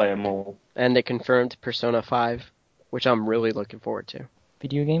 I'll play them all. And they confirmed Persona 5, which I'm really looking forward to.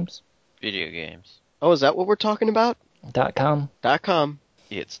 Video games? Video games. Oh, is that what we're talking about? .com. .com.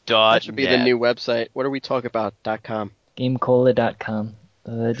 It's That should be the .net. new website. What do we talk about? .com. GameCola.com.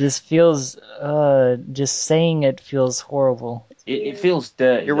 It just feels, just saying it feels horrible. It feels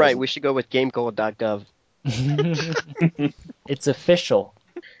dirty. You're right. We should go with GameCola.gov. It's official.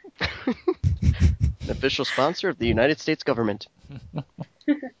 An official sponsor of the United States government.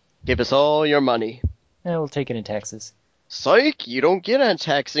 Give us all your money. We'll take it in taxes. Psych! You don't get on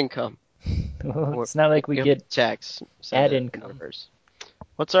tax income. It's not like we get tax ad income. numbers.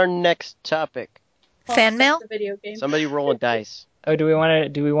 What's our next topic? Fan mail? The video game. Somebody roll a dice. Oh, do we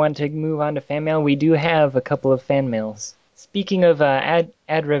want to move on to fan mail? We do have a couple of fan mails. Speaking of ad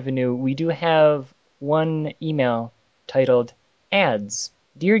revenue, we do have one email titled Ads.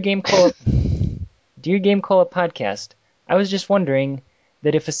 Dear GameCola podcast, I was just wondering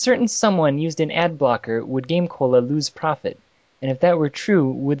that if a certain someone used an ad blocker, would GameCola lose profit? And if that were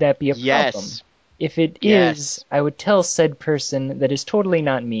true, would that be a problem? Yes. If it is, I would tell said person that is totally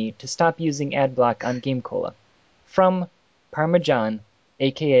not me to stop using adblock on GameCola. From Parmesan,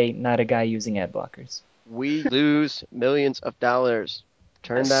 aka not a guy using ad blockers. We lose millions of dollars.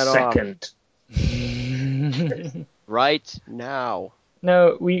 Turn that Second. off. Right now.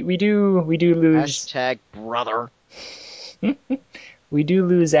 No, we do lose. Hashtag brother. We do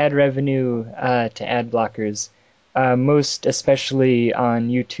lose ad revenue to ad blockers, most especially on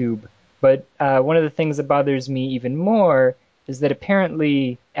YouTube. But one of the things that bothers me even more is that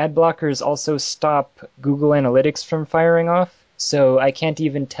apparently ad blockers also stop Google Analytics from firing off. So I can't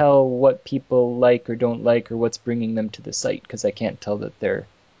even tell what people like or don't like or what's bringing them to the site because I can't tell that they're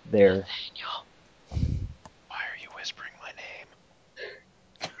there. Nathaniel, Why are you whispering my name?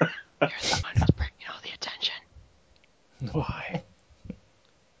 you're the one who's bringing all the attention. Why?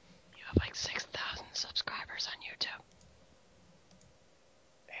 You have like 6,000 subscribers on YouTube.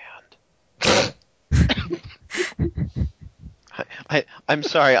 I'm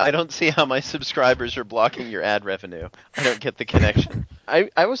sorry, I don't see how my subscribers are blocking your ad revenue. I don't get the connection.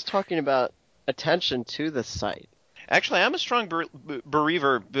 I was talking about attention to the site. Actually, I'm a strong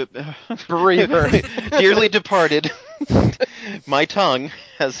bereaver. Dearly departed. My tongue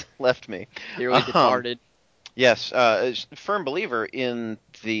has left me. Dearly departed. Yes, firm believer in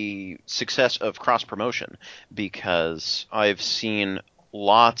the success of cross-promotion because I've seen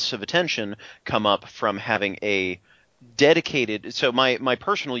lots of attention come up from having a dedicated. So my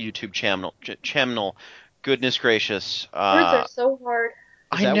personal YouTube channel. Goodness gracious! Words are so hard.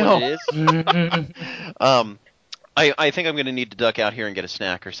 Is that I know. what it is? I think I'm going to need to duck out here and get a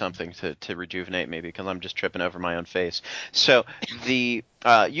snack or something to rejuvenate me because I'm just tripping over my own face. So the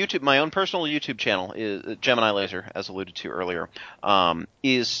my own personal YouTube channel is Gemini Laser, as alluded to earlier,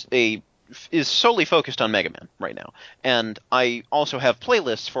 is solely focused on Mega Man right now. And I also have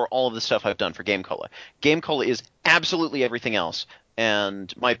playlists for all of the stuff I've done for GameCola. GameCola is absolutely everything else,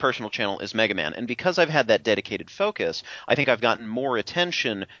 and my personal channel is Mega Man. And because I've had that dedicated focus, I think I've gotten more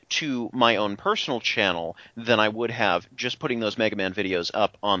attention to my own personal channel than I would have just putting those Mega Man videos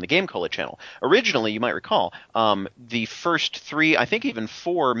up on the GameCola channel. Originally, you might recall, the first 3, I think even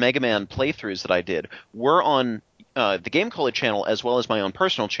 4 Mega Man playthroughs that I did were on the GameCola channel as well as my own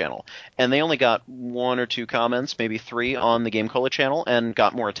personal channel, and they only got 1 or 2 comments, maybe 3 on the GameCola channel, and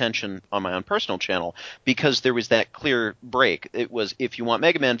got more attention on my own personal channel because there was that clear break. It was, if you want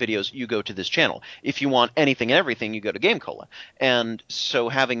Mega Man videos, you go to this channel. If you want anything and everything, you go to GameCola. And so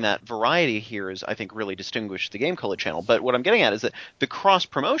having that variety here is, I think, really distinguished the GameCola channel. But what I'm getting at is that the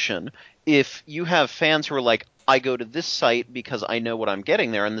cross-promotion, if you have fans who are like, I go to this site because I know what I'm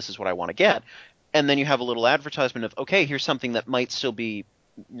getting there and this is what I want to get, and then you have a little advertisement of, okay, here's something that might still be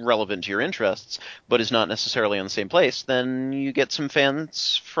relevant to your interests, but is not necessarily on the same place, then you get some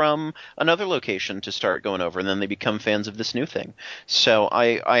fans from another location to start going over, and then they become fans of this new thing. So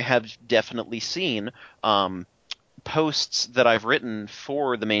I have definitely seen posts that I've written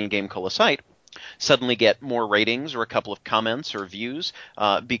for the main GameCola site suddenly get more ratings or a couple of comments or views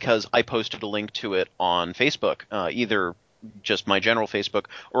because I posted a link to it on Facebook, either just my general Facebook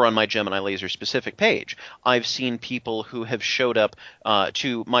or on my Gemini Laser specific page. I've seen people who have showed up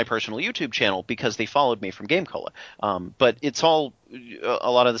to my personal YouTube channel because they followed me from GameCola. But it's all a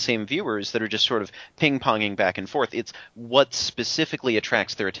lot of the same viewers that are just sort of ping-ponging back and forth. It's what specifically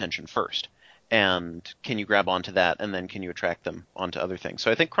attracts their attention first. And can you grab onto that, and then can you attract them onto other things?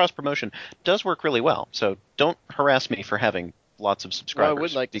 So I think cross-promotion does work really well. So don't harass me for having lots of subscribers. Well, I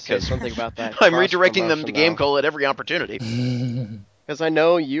would like to say something about that. I'm redirecting them to GameCola at every opportunity. Because I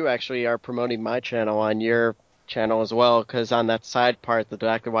know you actually are promoting my channel on your channel as well, because on that side part, the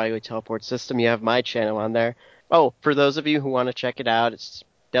Dr. Wily Teleport system, you have my channel on there. Oh, for those of you who want to check it out, it's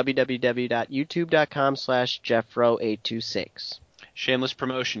www.youtube.com/Jeffro826. Shameless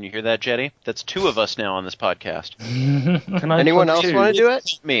promotion. You hear that, Jetty? That's 2 of us now on this podcast. Can I Anyone plug else two? want to do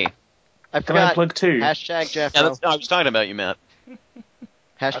it? Me. I Can I forgot. plug 2? Hashtag Yeah, Jeffro. I was talking about you, Matt.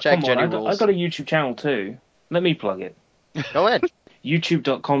 Hashtag Come on, Jetty I rules. got a YouTube channel too. Let me plug it. Go ahead.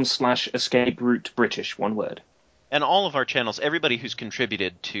 YouTube.com/escape route British, one word. And all of our channels, everybody who's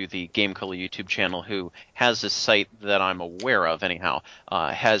contributed to the GameCola YouTube channel who has a site that I'm aware of anyhow,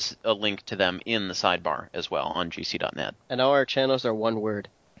 has a link to them in the sidebar as well on gc.net. And all our channels are one word.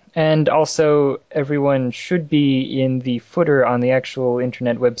 And also, everyone should be in the footer on the actual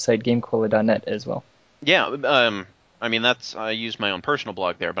internet website, GameCola.net, as well. Yeah, I mean, I use my own personal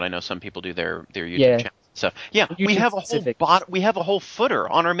blog there, but I know some people do their YouTube channels and stuff. Yeah, we have a whole footer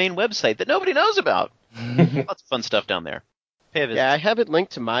on our main website that nobody knows about. Lots of fun stuff down there. Pay a visit. Yeah, I have it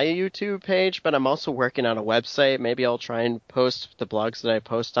linked to my YouTube page, but I'm also working on a website. Maybe I'll try and post the blogs that I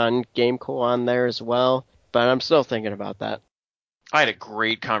post on GameCola on there as well, but I'm still thinking about that. I had a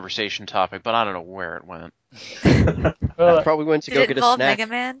great conversation topic, but I don't know where it went. Well, Probably went to Did go it get a involve snack. Mega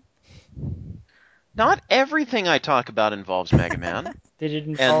Man? Not everything I talk about involves Mega Man. did it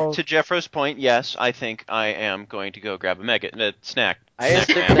And involve... to Jeffro's point, yes, I think I am going to go grab a snack. I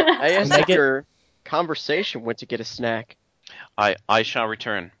asked Snack man. if your conversation went to get a snack. I shall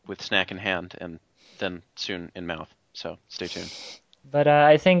return with snack in hand and then soon in mouth. So stay tuned. But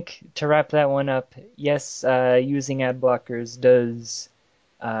I think to wrap that one up, yes, using ad blockers does...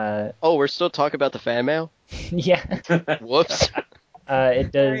 Oh, we're still talking about the fan mail? yeah, Whoops. it Sorry,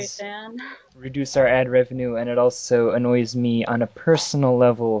 does Dan. reduce our ad revenue, and it also annoys me on a personal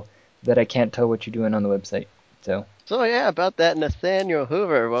level that I can't tell what you're doing on the website. So Yeah, about that Nathaniel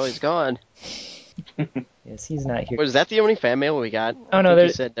Hoover. Well, he's gone. yes, he's not here. Was that the only fan mail we got? Oh, I no, think there-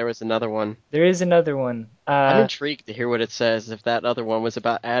 you said there was another one. There is another one. I'm intrigued to hear what it says if that other one was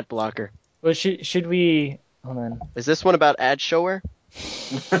about ad blocker. Well, should we... Hold on. Is this one about ad shower?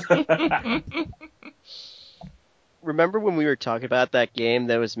 Remember when we were talking about that game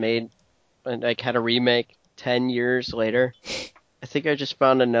that was made and had a remake 10 years later? I think I just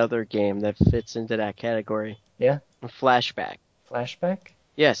found another game that fits into that category. Yeah? A Flashback. Flashback?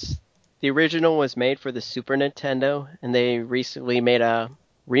 Yes. The original was made for the Super Nintendo, and they recently made a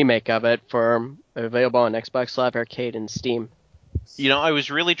remake of it for available on Xbox Live Arcade and Steam. You know, I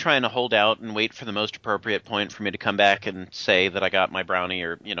was really trying to hold out and wait for the most appropriate point for me to come back and say that I got my brownie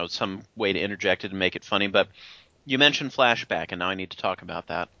or, some way to interject it and make it funny, but you mentioned Flashback, and now I need to talk about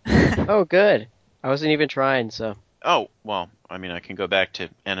that. Oh, good. I wasn't even trying, so. Oh, well, I mean, I can go back to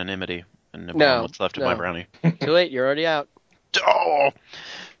anonymity and nibble No, on what's left of my brownie. Too late, you're already out. Oh!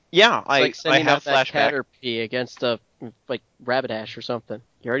 Yeah, It's like I sending have out that Flashback. Caterpie against a, Rabbitash or something.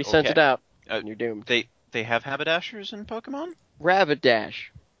 You already sent Okay. it out, Uh, and you're doomed. They have haberdashers in Pokemon? Rabbitash.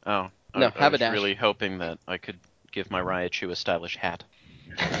 Oh, No, I was Haberdash. really hoping that I could give my Raichu a stylish hat.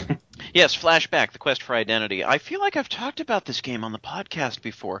 Yes, Flashback, The Quest for Identity. I feel like I've talked about this game on the podcast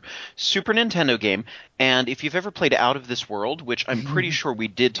before. Super Nintendo game, and if you've ever played Out of This World, which I'm pretty sure we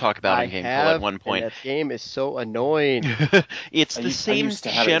did talk about I on GameCola have, at one point. and that game is so annoying. It's I the used- I same used to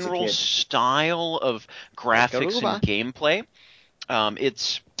have it as a general kid. style of graphics Garuba. and gameplay.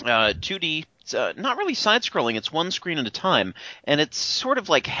 It's 2D. It's not really side-scrolling. It's one screen at a time, and it's sort of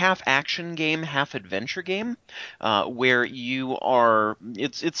like half action game, half adventure game, where you are.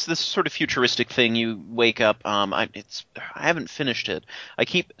 It's this sort of futuristic thing. You wake up. I haven't finished it. I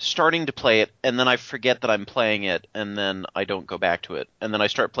keep starting to play it, and then I forget that I'm playing it, and then I don't go back to it, and then I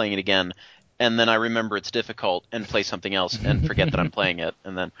start playing it again, and then I remember it's difficult and play something else and forget that I'm playing it,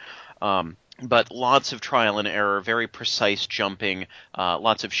 and then. But lots of trial and error, very precise jumping,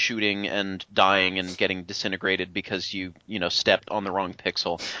 lots of shooting and dying and getting disintegrated because you stepped on the wrong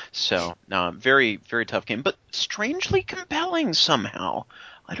pixel. So, very, very tough game, but strangely compelling somehow.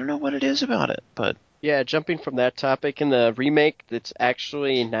 I don't know what it is about it, but... Yeah, jumping from that topic, in the remake, it's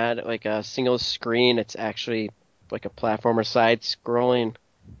actually not like a single screen, it's actually like a platformer side-scrolling,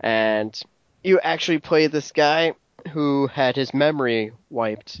 and you actually play this guy who had his memory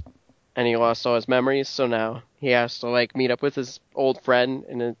wiped. And he lost all his memories, so now he has to meet up with his old friend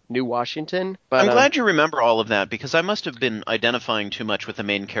in New Washington. But I'm glad you remember all of that, because I must have been identifying too much with the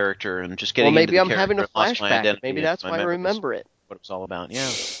main character and just getting maybe into I'm the having a character and lost my flashback. identity Maybe and that's my why I memories. remember it. What it was all about, yeah.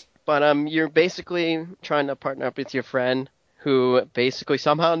 But you're basically trying to partner up with your friend who basically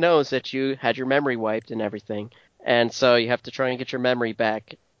somehow knows that you had your memory wiped and everything. And so you have to try and get your memory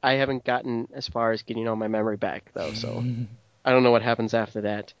back. I haven't gotten as far as getting all my memory back, though, so... I don't know what happens after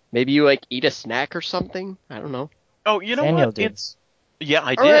that. Maybe you eat a snack or something? I don't know. Oh, you know Daniel what? did. Yeah,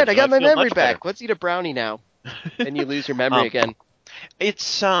 I did. Alright, I got my feel memory much better. back. Let's eat a brownie now. Then you lose your memory again.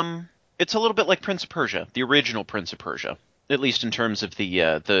 It's a little bit like Prince of Persia, the original Prince of Persia, at least in terms of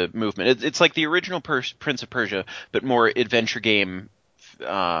the movement. It's like the original Prince of Persia, but more adventure game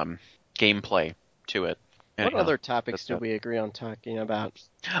gameplay to it. What Anyhow, other topics that's did that. we agree on talking about?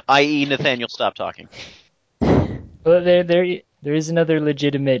 I.e., Nathaniel, stop talking. Well, there is another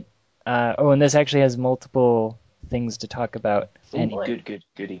legitimate. And this actually has multiple things to talk about. And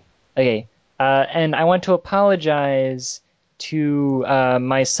Goody. okay, and I want to apologize to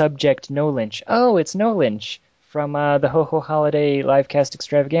my subject No Lynch. Oh, it's No Lynch from the Ho Ho Holiday Livecast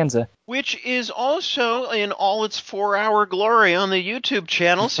Extravaganza. Which is also in all its 4-hour glory on the YouTube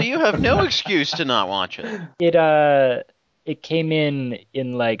channel, so you have no excuse to not watch it. It came in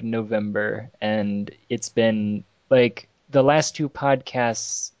like November, and it's been like the last two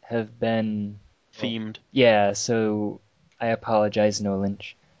podcasts have been Themed. yeah, so I apologize, No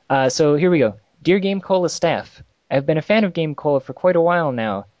Lynch. So here we go. Dear GameCola staff, I've been a fan of GameCola for quite a while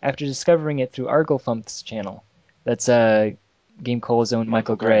now, after discovering it through Arglefump's channel. That's GameCola's own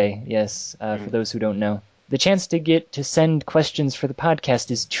Michael Gray. Yes, for those who don't know. The chance to get to send questions for the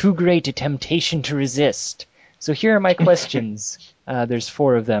podcast is too great a temptation to resist. So here are my questions. There's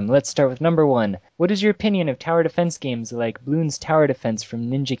 4 of them. Let's start with number 1. What is your opinion of tower defense games like Bloons Tower Defense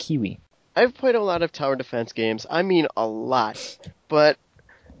from Ninja Kiwi? I've played a lot of tower defense games. I mean, a lot. But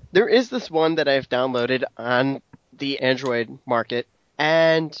there is this one that I've downloaded on the Android market,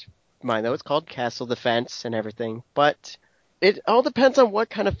 and I know it's called Castle Defense and everything, but it all depends on what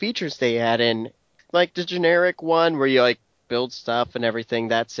kind of features they add in. Like the generic one where you like build stuff and everything,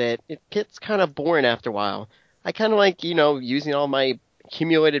 that's it. It gets kind of boring after a while. I kind of like, using all my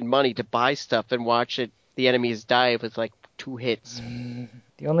accumulated money to buy stuff and watch the enemies die with like 2 hits.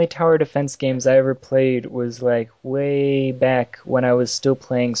 The only tower defense games I ever played was like way back when I was still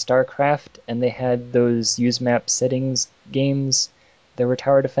playing StarCraft, and they had those use map settings games that were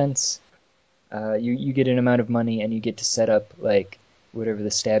tower defense. You get an amount of money and you get to set up like whatever the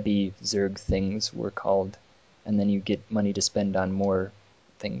stabby Zerg things were called, and then you get money to spend on more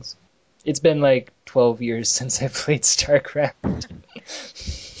things. It's been like 12 years since I played StarCraft.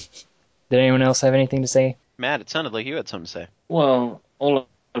 Did anyone else have anything to say? Matt, it sounded like you had something to say. Well, all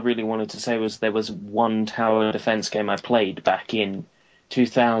I really wanted to say was there was one tower defense game I played back in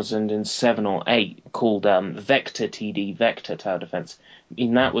 2007 or 8 called Vector TD, Vector Tower Defense. I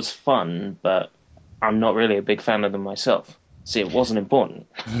mean, that was fun, but I'm not really a big fan of them myself. See, it wasn't important.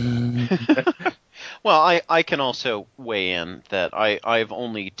 Well, I can also weigh in that I've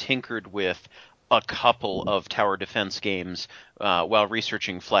only tinkered with a couple of tower defense games while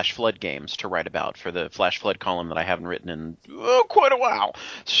researching Flash Flood games to write about for the Flash Flood column that I haven't written in quite a while.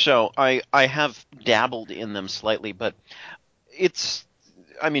 So I have dabbled in them slightly, but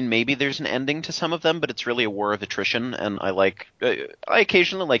maybe there's an ending to some of them, but it's really a war of attrition, and I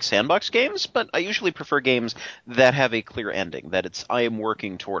occasionally like sandbox games, but I usually prefer games that have a clear ending, that I am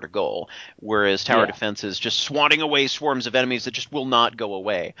working toward a goal, whereas tower defense is just swatting away swarms of enemies that just will not go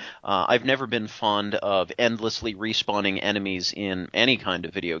away. I've never been fond of endlessly respawning enemies in any kind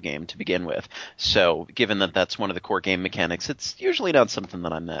of video game to begin with, so given that that's one of the core game mechanics, it's usually not something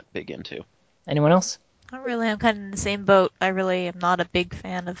that I'm that big into. Anyone else? Not really. I'm kind of in the same boat. I really am not a big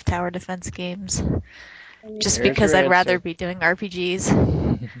fan of tower defense games. Just There's because your I'd rather answer. be doing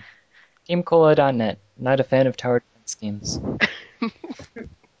RPGs. GameCola.net. Not a fan of tower defense games.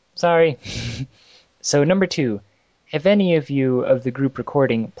 Sorry. So number 2. Have any of you of the group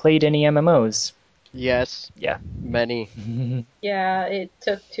recording played any MMOs? Yes, Yeah. many. Yeah, it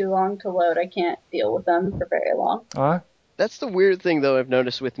took too long to load. I can't deal with them for very long. Aw. That's the weird thing, though, I've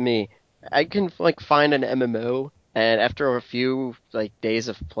noticed with me. I can, find an MMO, and after a few, days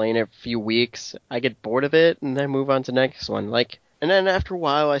of playing it, a few weeks, I get bored of it, and then move on to the next one. And then after a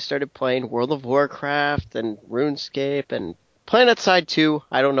while, I started playing World of Warcraft and RuneScape and PlanetSide 2.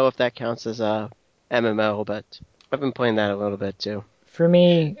 I don't know if that counts as a MMO, but I've been playing that a little bit, too. For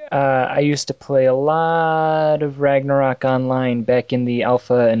me, I used to play a lot of Ragnarok Online back in the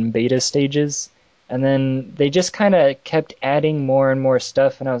alpha and beta stages, and then they just kind of kept adding more and more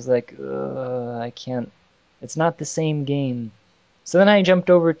stuff, and I was like, I can't. It's not the same game. So then I jumped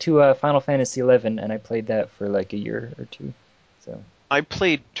over to Final Fantasy XI, and I played that for like a year or two. So I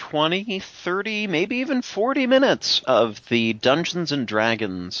played 20, 30, maybe even 40 minutes of the Dungeons &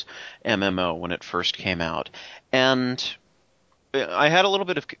 Dragons MMO when it first came out. And I had a little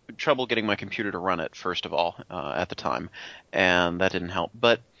bit of trouble getting my computer to run it, first of all, at the time, and that didn't help.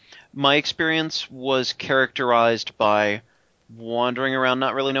 But my experience was characterized by wandering around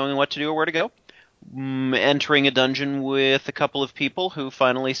not really knowing what to do or where to go, entering a dungeon with a couple of people who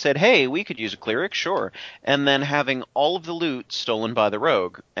finally said, hey, we could use a cleric, sure. And then having all of the loot stolen by the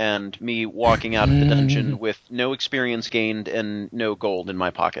rogue, and me walking out of the dungeon with no experience gained and no gold in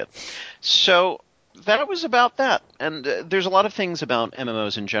my pocket. So that was about that. And there's a lot of things about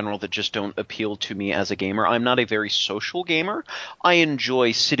MMOs in general that just don't appeal to me as a gamer. I'm not a very social gamer. I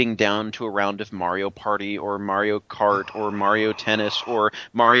enjoy sitting down to a round of Mario Party or Mario Kart or Mario Tennis, or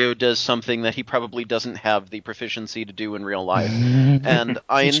Mario does something that he probably doesn't have the proficiency to do in real life. And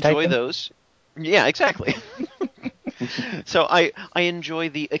I enjoy those. Yeah, exactly. So I enjoy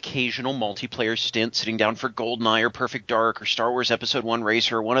the occasional multiplayer stint, sitting down for GoldenEye or Perfect Dark or Star Wars Episode 1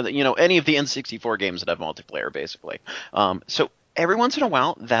 Racer, or one of the, any of the N64 games that have multiplayer, basically. So every once in a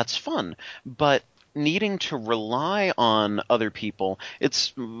while, that's fun. But needing to rely on other people,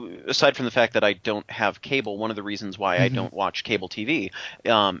 it's, aside from the fact that I don't have cable, one of the reasons why I don't watch cable TV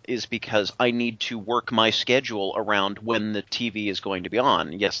is because I need to work my schedule around when the TV is going to be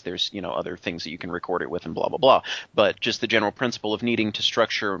on. Yes, there's other things that you can record it with and blah blah blah, but just the general principle of needing to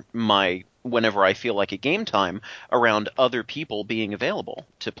structure my whenever I feel like a game time around other people being available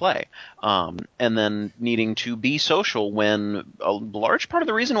to play, and then needing to be social when a large part of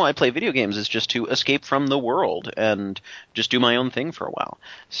the reason why I play video games is just to escape from the world and just do my own thing for a while.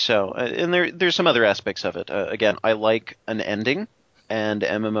 So, and there's some other aspects of it. Again, I like an ending, and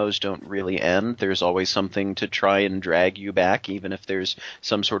MMOs don't really end. There's always something to try and drag you back, even if there's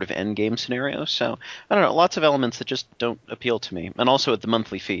some sort of end game scenario. So, I don't know, lots of elements that just don't appeal to me. And also, the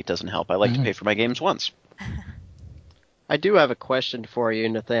monthly fee doesn't help. I like to pay for my games once. I do have a question for you,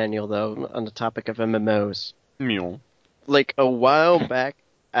 Nathaniel, though, on the topic of MMOs. Mule. Like, a while back,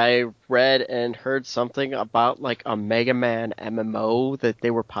 I read and heard something about, like, a Mega Man MMO that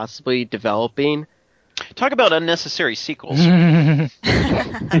they were possibly developing. Talk about unnecessary sequels.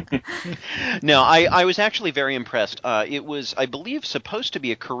 No, I was actually very impressed. It was, I believe, supposed to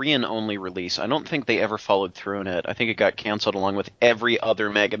be a Korean-only release. I don't think they ever followed through on it. I think it got canceled along with every other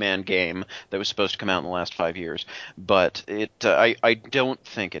Mega Man game that was supposed to come out in the last 5 years. But I don't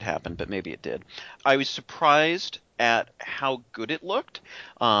think it happened, but maybe it did. I was surprised at how good it looked.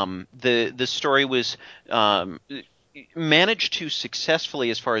 The story was managed to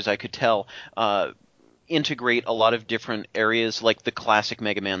successfully, as far as I could tell, integrate a lot of different areas, like the classic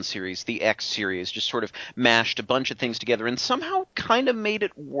Mega Man series, the X series, just sort of mashed a bunch of things together and somehow kind of made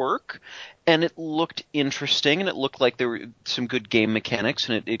it work. And it looked interesting, and it looked like there were some good game mechanics,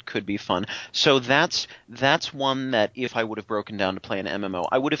 and it could be fun. So that's one that if I would have broken down to play an MMO,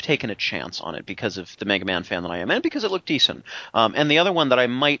 I would have taken a chance on it because of the Mega Man fan that I am, and because it looked decent. And the other one that I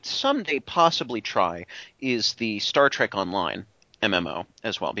might someday possibly try is the Star Trek Online MMO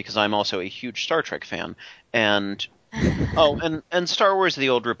as well, because I'm also a huge Star Trek fan. And and Star Wars: The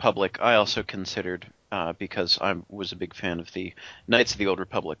Old Republic I also considered, because I was a big fan of the Knights of the Old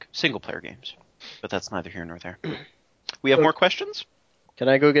Republic single-player games. But that's neither here nor there. We have more questions? Can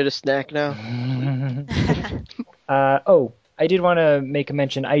I go get a snack now? I did want to make a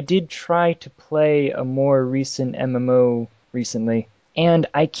mention. I did try to play a more recent MMO recently, and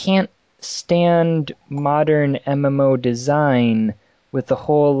I can't stand modern MMO design with the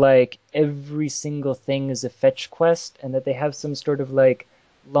whole, like, every single thing is a fetch quest, and that they have some sort of, like,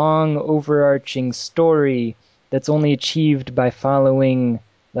 long overarching story that's only achieved by following,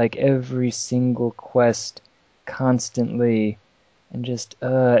 like, every single quest constantly, and just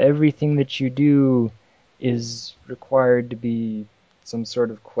everything that you do is required to be some sort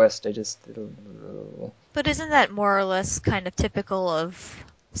of quest. I just don't know. But isn't that more or less kind of typical of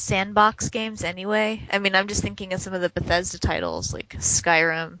sandbox games anyway? I mean, I'm just thinking of some of the Bethesda titles like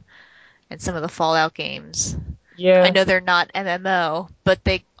Skyrim and some of the Fallout games. Yeah. I know they're not MMO, but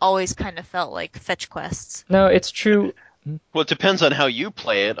they always kind of felt like fetch quests. No, it's true. Well, it depends on how you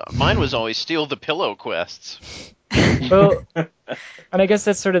play it. Mine was always steal the pillow quests. Well, and I guess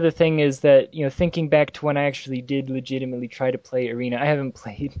that's sort of the thing is that, thinking back to when I actually did legitimately try to play Arena, I haven't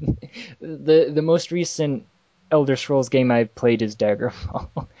played. The most recent Elder Scrolls game I've played is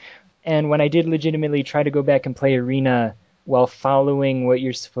Daggerfall. And when I did legitimately try to go back and play Arena while following what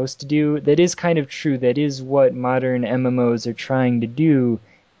you're supposed to do, that is kind of true. That is what modern MMOs are trying to do,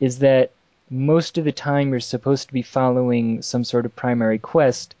 is that most of the time you're supposed to be following some sort of primary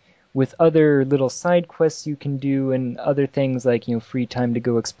quest, with other little side quests you can do and other things like, free time to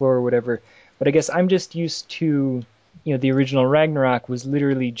go explore or whatever. But I guess I'm just used to, the original Ragnarok was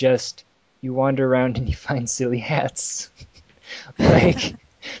literally just you wander around and you find silly hats. Like,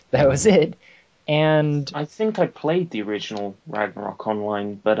 that was it. And I think I played the original Ragnarok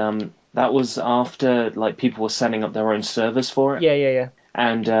online, but that was after, like, people were setting up their own servers for it. Yeah.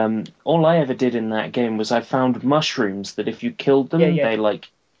 And all I ever did in that game was I found mushrooms that if you killed them,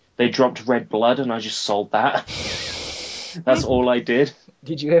 they dropped red blood, and I just sold that. That's all I did.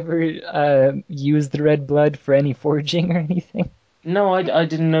 Did you ever use the red blood for any foraging or anything? No, I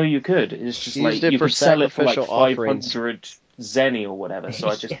didn't know you could. It's just You used like it you for could sell it for like sacrificial offerings. 500 zenny or whatever. So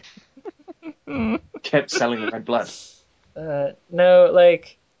I just kept selling the red blood. No,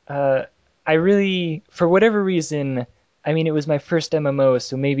 like, I really, for whatever reason, I mean, it was my first MMO,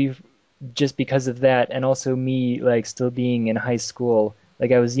 so maybe just because of that, and also me, like, still being in high school,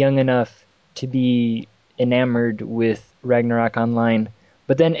 like, I was young enough to be enamored with Ragnarok Online.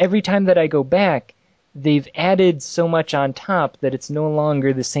 But then every time that I go back, they've added so much on top that it's no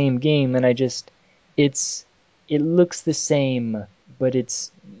longer the same game, and it looks the same, but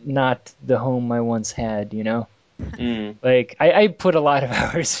it's not the home I once had, you know? Like, I put a lot of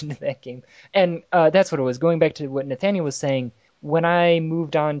hours into that game. And that's what it was. Going back to what Nathaniel was saying, when I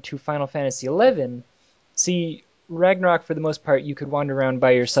moved on to Final Fantasy XI, see, Ragnarok, for the most part, you could wander around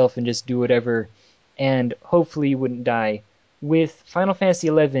by yourself and just do whatever, and hopefully you wouldn't die. With Final Fantasy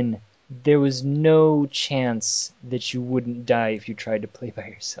XI, there was no chance that you wouldn't die if you tried to play by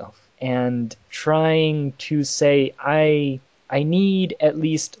yourself. And trying to say, I need at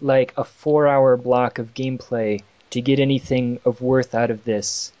least like a 4-hour block of gameplay to get anything of worth out of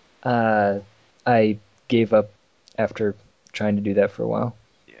this, I gave up after trying to do that for a while.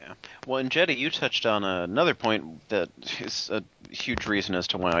 Yeah. Well, and Jetty, you touched on another point that is a huge reason as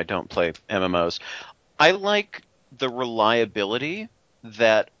to why I don't play MMOs. I like the reliability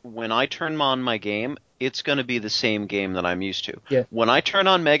that when I turn on my game, it's going to be the same game that I'm used to. Yeah. When I turn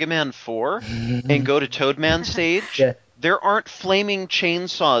on Mega Man 4 and go to Toadman stage, there aren't flaming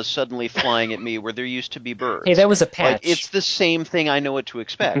chainsaws suddenly flying at me where there used to be birds. Hey, that was a patch. Like, it's the same thing. I know what to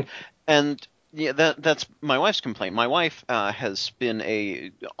expect. And yeah, that's my wife's complaint. My wife has been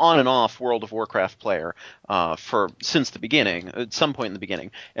a on and off World of Warcraft player since the beginning, at some point in the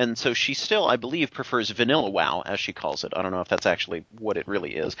beginning, and so she still, I believe, prefers Vanilla WoW, as she calls it. I don't know if that's actually what it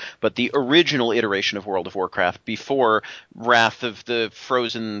really is, but the original iteration of World of Warcraft before Wrath of the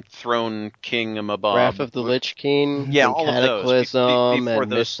Frozen Throne King Wrath of the Lich King, yeah, and all Cataclysm, of those, and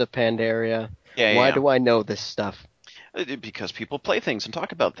Mist of Pandaria. Yeah, Why do I know this stuff? Because people play things and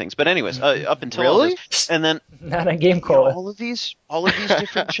talk about things. But anyways, up until all this, and then not on GameCola. All of these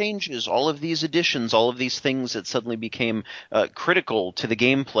different changes, all of these additions, all of these things that suddenly became critical to the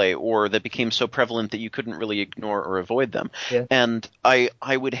gameplay, or that became so prevalent that you couldn't really ignore or avoid them. Yeah. And I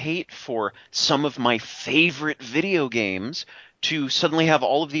would hate for some of my favorite video games to suddenly have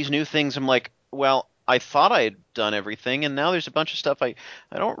all of these new things. I'm like, well, I thought I had done everything, and now there's a bunch of stuff I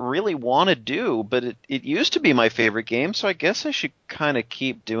don't really want to do, but it used to be my favorite game, so I guess I should kind of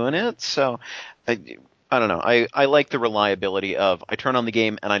keep doing it. So I don't know. I like the reliability of I turn on the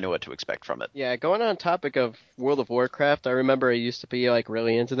game and I know what to expect from it. Yeah, going on topic of World of Warcraft, I remember I used to be like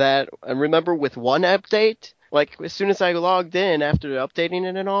really into that. I remember with one update, like as soon as I logged in after updating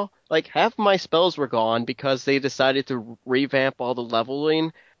it and all, like half my spells were gone because they decided to revamp all the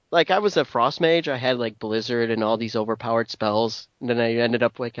leveling. Like, I was a Frost Mage, I had, like, Blizzard and all these overpowered spells, and then I ended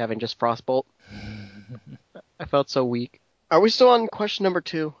up, like, having just Frostbolt. I felt so weak. Are we still on question number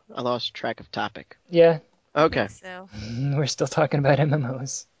 2? I lost track of topic. Yeah. Okay. So. We're still talking about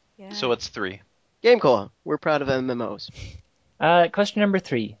MMOs. Yeah. So it's 3. GameCola. We're proud of MMOs. Question number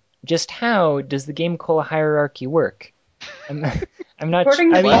 3. Just how does the GameCola hierarchy work? I'm not.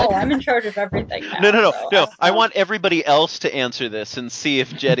 According to Paul, I'm in charge of everything now. No. I want everybody else to answer this and see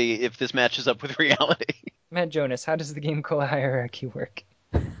if if this matches up with reality. Matt Jonas, how does the GameCola hierarchy work?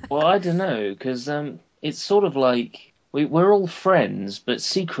 Well, I don't know, because it's sort of like we're all friends, but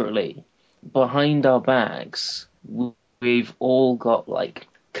secretly, behind our backs, we've all got, like,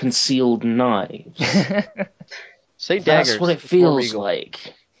 concealed knives. Say daggers. That's what it feels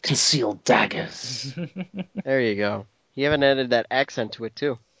like. Concealed daggers. There you go. You haven't added that accent to it,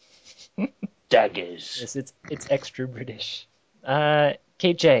 too. Daggers. Yes, it's extra British.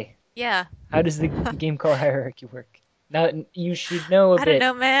 Kate J. Yeah. How does the GameCola hierarchy work? Now, you should know a bit. I don't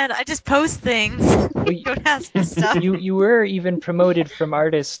know, man. I just post things. You don't ask me stuff. You were even promoted from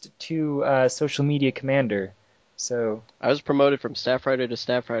artist to social media commander. So I was promoted from staff writer to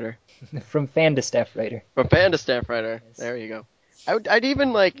staff writer. From fan to staff writer. From fan to staff writer. Yes. There you go. I'd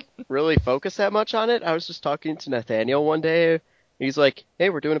even, like, really focus that much on it. I was just talking to Nathaniel one day. He's like, hey,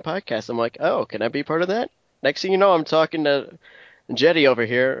 we're doing a podcast. I'm like, oh, can I be part of that? Next thing you know, I'm talking to Jetty over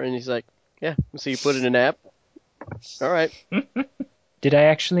here, and he's like, yeah, so you put in an app? All right. Did I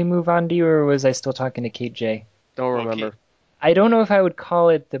actually move on to you, or was I still talking to Kate J? Don't remember. I don't know if I would call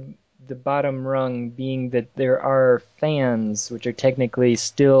it the the bottom rung being that there are fans, which are technically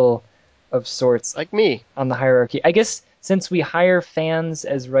still of sorts Like me. on the hierarchy. I guess since we hire fans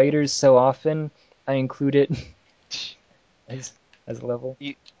as writers so often, I include it as a level.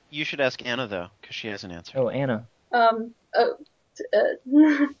 You should ask Anna, though, because she has an answer. Oh, Anna. Um, uh,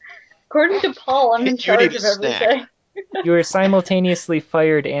 according to Paul, I'm in You charge need a of snack. everything. You are simultaneously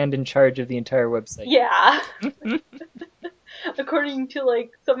fired and in charge of the entire website. Yeah. According to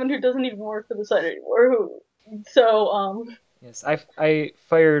like someone who doesn't even work for the site anymore. So Yes, I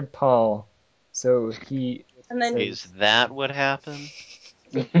fired Paul, so he. and then Is that what happened?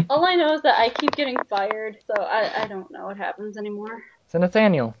 all I know is that I keep getting fired, so I don't know what happens anymore. So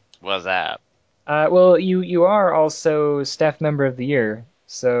Nathaniel. What's that? Well, you are also staff member of the year,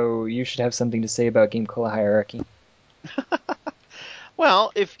 so you should have something to say about GameCola hierarchy.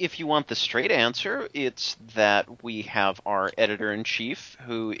 Well, if you want the straight answer, it's that we have our editor-in-chief,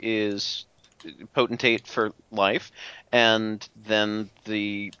 who is potentate for life, and then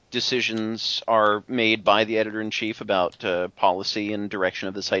the decisions are made by the editor-in-chief about policy and direction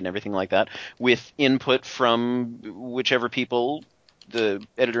of the site and everything like that, with input from whichever people the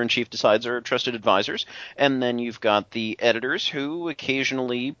editor-in-chief decides are trusted advisors. And then you've got the editors who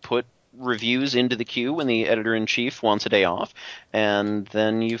occasionally put reviews into the queue when the editor-in-chief wants a day off, and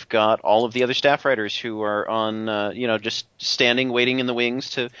then you've got all of the other staff writers who are on, just standing, waiting in the wings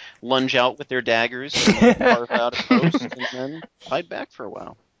to lunge out with their daggers and carve out a post, and then hide back for a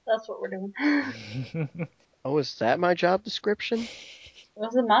while. That's what we're doing. Oh, is that my job description? It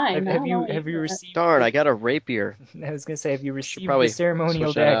wasn't mine. I Have don't you know what have you do. received? Darn, I got a rapier. I was gonna say, have you received probably the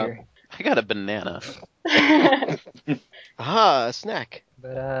ceremonial switch that out. dagger? I got a banana. Ah, a snack.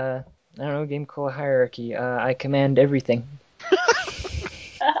 But I don't know, GameCola hierarchy. I command everything.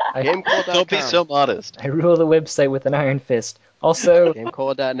 GameCola.com. Don't be so modest. I rule the website with an iron fist. Also,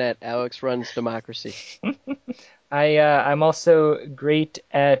 GameCola.net. Alex runs democracy. I'm also great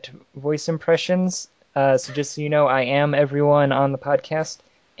at voice impressions. So just so you know, I am everyone on the podcast,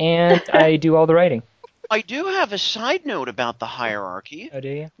 and I do all the writing. I do have a side note about the hierarchy. Oh, do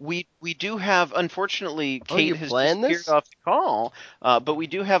you? We do have, unfortunately, Kate you has planned disappeared this? off the call, but we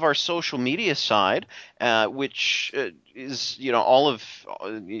do have our social media side, which is all of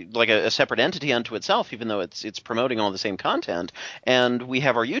like a separate entity unto itself, even though it's promoting all the same content. And we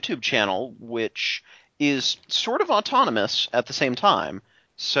have our YouTube channel, which is sort of autonomous at the same time.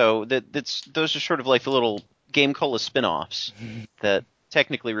 So those are sort of like the little GameCola spin-offs that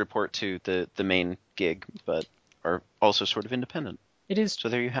technically report to the main gig, but are also sort of independent. It is. So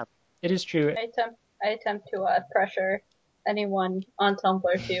there you have it. It is true. I attempt to pressure anyone on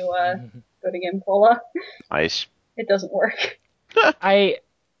Tumblr to go to GameCola. Nice. It doesn't work. I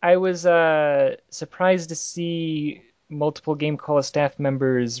was surprised to see multiple GameCola staff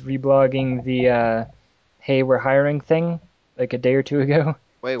members reblogging the "Hey, we're hiring" thing like a day or two ago.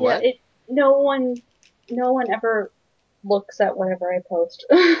 Wait, what? Yeah, no one ever looks at whatever I post.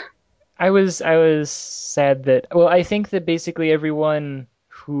 I was sad that. Well, I think that basically everyone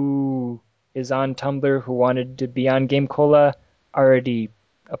who is on Tumblr who wanted to be on GameCola already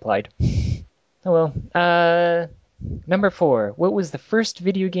applied. Oh well. Number 4. What was the first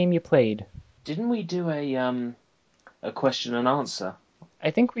video game you played? Didn't we do a question and answer I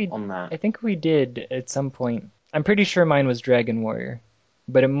think we on that? I think we did at some point. I'm pretty sure mine was Dragon Warrior,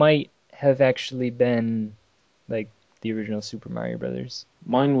 but it might have actually been like the original Super Mario Brothers.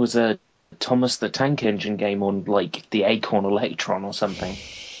 Mine was a Thomas the Tank Engine game on like the Acorn Electron or something.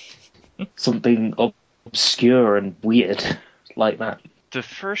 Something obscure and weird like that. The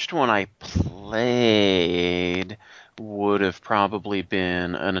first one I played would have probably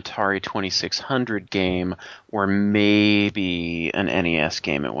been an Atari 2600 game, or maybe an NES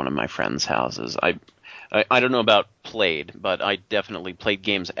game at one of my friends' houses. I don't know about played, but I definitely played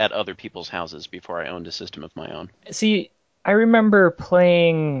games at other people's houses before I owned a system of my own. See, I remember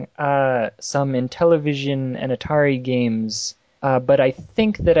playing some Intellivision and Atari games, but I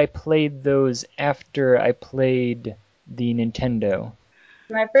think that I played those after I played the Nintendo.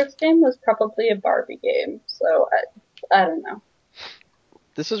 My first game was probably a Barbie game, so I don't know.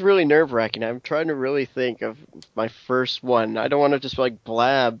 This is really nerve-wracking. I'm trying to really think of my first one. I don't want to just like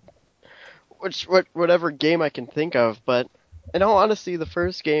blab whatever game I can think of, but in all honesty, the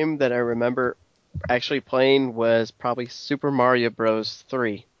first game that I remember actually playing was probably Super Mario Bros.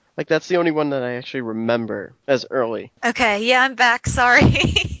 3. Like, that's the only one that I actually remember as early. Okay, yeah, I'm back. Sorry.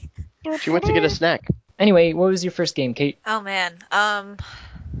 She went to get a snack. Anyway, what was your first game, Kate? Oh man.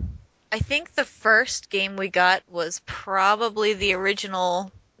 I think the first game we got was probably the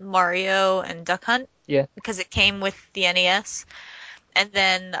original Mario and Duck Hunt. Yeah. Because it came with the NES. And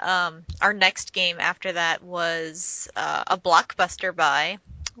then our next game after that was a blockbuster buy,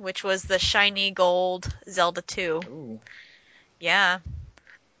 which was the shiny gold Zelda 2. Ooh. Yeah.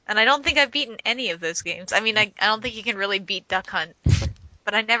 And I don't think I've beaten any of those games. I mean, I don't think you can really beat Duck Hunt,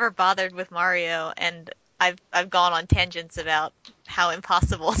 but I never bothered with Mario, and I've gone on tangents about how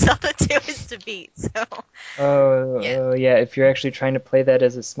impossible Zelda 2 is to beat. So Oh, yeah. If you're actually trying to play that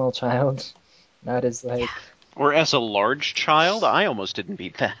as a small child, not as like. Or as a large child, I almost didn't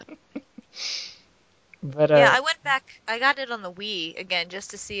beat that. But yeah, I went back. I got it on the Wii again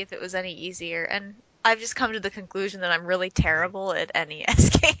just to see if it was any easier, and I've just come to the conclusion that I'm really terrible at NES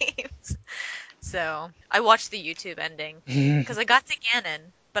games. So I watched the YouTube ending because I got to Ganon,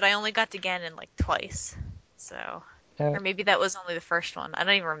 but I only got to Ganon like twice. So, or maybe that was only the first one. I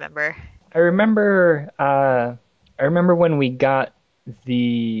don't even remember. I remember when we got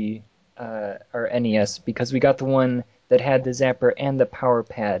the our NES, because we got the one that had the zapper and the power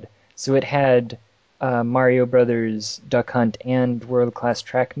pad. So it had Mario Brothers, Duck Hunt, and World Class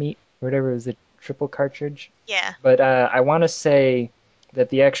Track Meet, or whatever. It was a triple cartridge. Yeah. But I want to say that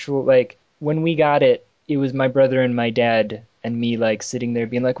the actual, like, when we got it, it was my brother and my dad and me, like, sitting there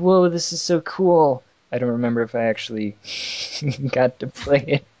being like, whoa, this is so cool. I don't remember if I actually got to play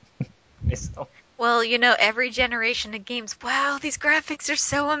it myself. Well, you know, every generation of games, wow, these graphics are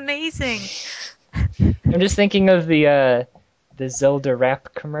so amazing. I'm just thinking of the Zelda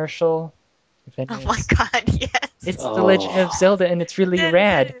rap commercial. Oh my god, yes. It's The Legend of Zelda, and it's really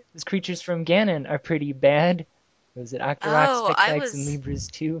rad. Those creatures from Ganon are pretty bad. Was it Octoroks, Pictags, and Libras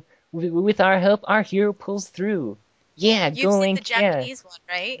too? With our help, our hero pulls through. Yeah, You've go seen Link, the Japanese one,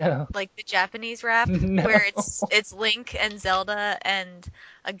 right? No. Like the Japanese rap, No. where it's Link and Zelda and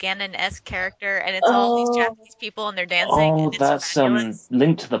a Ganon-esque character, and it's all these Japanese people and they're dancing. Oh, and it's that's fabulous.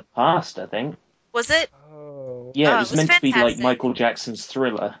 Link to the Past, I think. Was it? Oh. Yeah, Oh, it was it was meant to be like fantastic. Michael Jackson's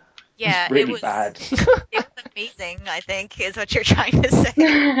Thriller. Yeah, It's really bad. It was amazing, I think, is what you're trying to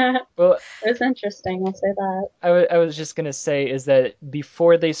say. Well, It's interesting, I'll say that. I was just gonna say is that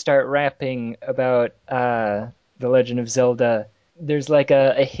before they start rapping about The Legend of Zelda, there's like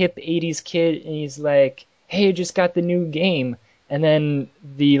a hip 80s kid, and he's like, hey, I just got the new game. And then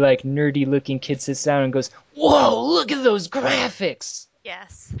the like nerdy looking kid sits down and goes, whoa, look at those graphics!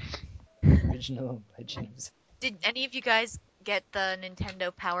 Yes. Original Legend of Zelda. Did any of you guys get the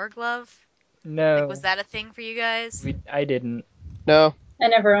Nintendo Power Glove? No. Like, was that a thing for you guys? I didn't. No. I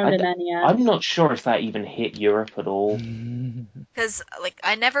never owned an NES. I'm not sure if that even hit Europe at all. Because, like,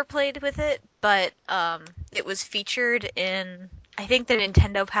 I never played with it, but it was featured in, I think, the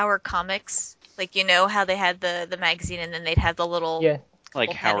Nintendo Power comics. Like, you know how they had the magazine and then they'd have the little... Yeah. Like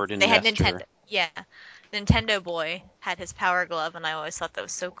little Howard They had Investor. Nintendo. Yeah. Nintendo Boy had his Power Glove, and I always thought that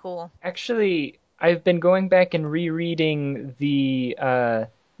was so cool. Actually, I've been going back and rereading the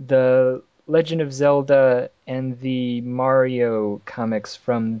Legend of Zelda and the Mario comics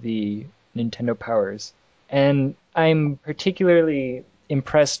from the Nintendo Powers, and I'm particularly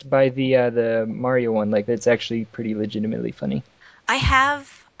impressed by the Mario one. Like, it's actually pretty legitimately funny. I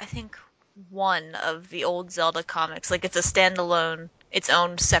have, I think, one of the old Zelda comics. Like, it's a standalone, its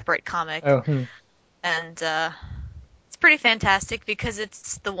own separate comic. Oh, And it's pretty fantastic because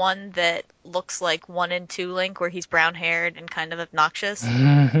it's the one that looks like 1 and 2 Link, where he's brown-haired and kind of obnoxious.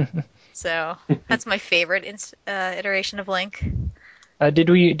 So that's my favorite iteration of Link. Did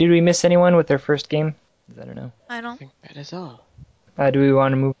we miss anyone with their first game? I don't know. I I don't. think that is all. Do we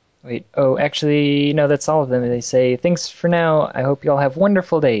want to move? Wait. Oh, actually, no. That's all of them. They say, "Thanks for now. I hope you all have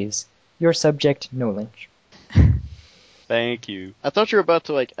wonderful days." Your subject, no Lynch. Thank you. I thought you were about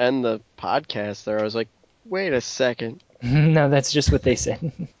to like end the podcast there. I was like, wait a second. No, that's just what they said.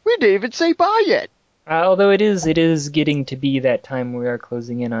 We didn't even say bye yet. Although it is getting to be that time we are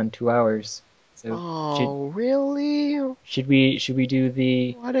closing in on 2 hours. So Really? should we do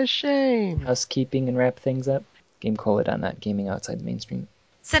the What a shame. housekeeping and wrap things up? GameCola.net, gaming outside the mainstream.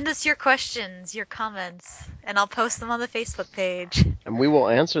 Send us your questions, your comments, and I'll post them on the Facebook page. And we will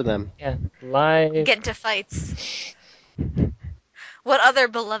answer them. Yeah, live. Get into fights. What other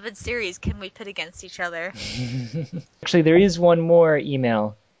beloved series can we pit against each other? Actually, there is one more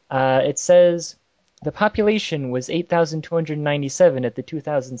email. It says, the population was 8,297 at the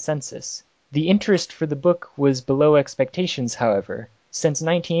 2000 census. The interest for the book was below expectations, however. Since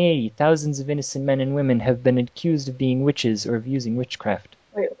 1980, thousands of innocent men and women have been accused of being witches or of using witchcraft.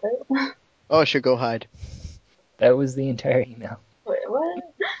 Wait, what? Oh, I should go hide. That was the entire email. Wait, what?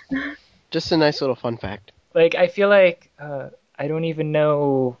 Just a nice little fun fact. Like, I feel like I don't even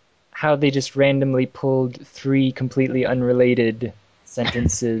know how they just randomly pulled 3 completely unrelated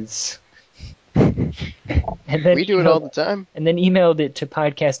sentences And then We do it all the time. And then emailed it to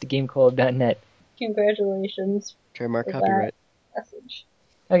podcast@gamecola.net. Congratulations Trademark for copyright. that message.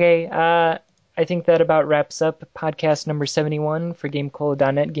 Okay, I think that about wraps up podcast number 71 for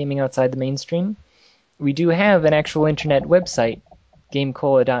GameCola.net, Gaming Outside the Mainstream. We do have an actual internet website,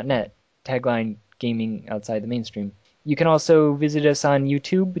 GameCola.net, tagline Gaming Outside the Mainstream. You can also visit us on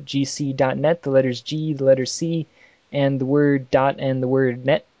YouTube, gc.net, the letters G, the letter C, and the word dot and the word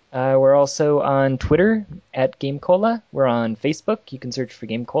net. We're also on Twitter, @GameCola. We're on Facebook. You can search for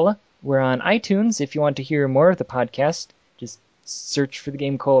GameCola. We're on iTunes. If you want to hear more of the podcast, just search for the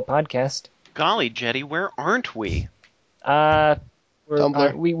GameCola podcast. Golly, Jetty, where aren't we?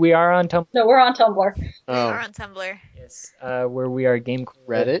 Tumblr. We are on Tumblr. No, we're on Tumblr. We Oh, are on Tumblr. Yes, where we are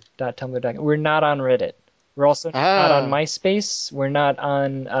Reddit? GameCola.tumblr.com. We're not on Reddit. We're also not on MySpace. We're not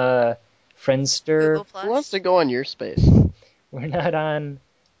on Friendster. Google who wants Plus. to go on your space? We're not on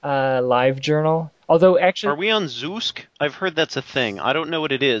LiveJournal. Although actually, Are we on Zoosk? I've heard that's a thing. I don't know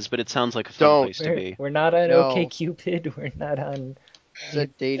what it is, but it sounds like a fun Don't. place to be. we're not on No. OkCupid. We're not on. It's a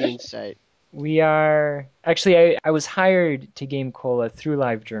dating site. We are actually. I was hired to Game Cola through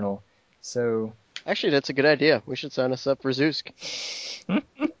LiveJournal, so Actually, that's a good idea. We should sign us up for Zoosk.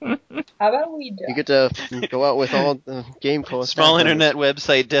 How about we do? You get to go out with all the Game Cola Small staff internet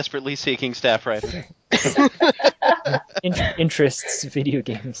website desperately seeking staff writer. interests video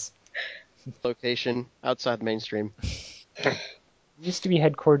games. members. Location outside the mainstream. Used to be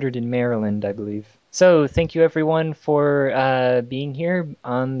headquartered in Maryland, I believe. So thank you everyone for being here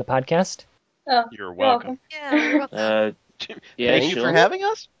on the podcast, Oh, You're welcome. Yeah, you're welcome. Yeah, Thank you sure. for having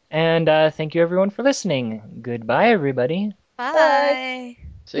us. and thank you everyone for listening. Goodbye, everybody. Bye.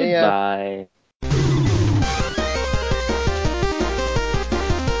 See ya. Goodbye.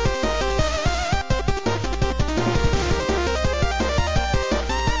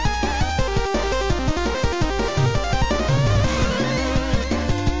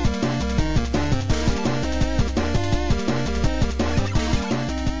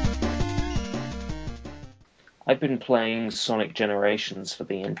 I've been playing Sonic Generations for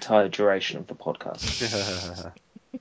the entire duration of the podcast.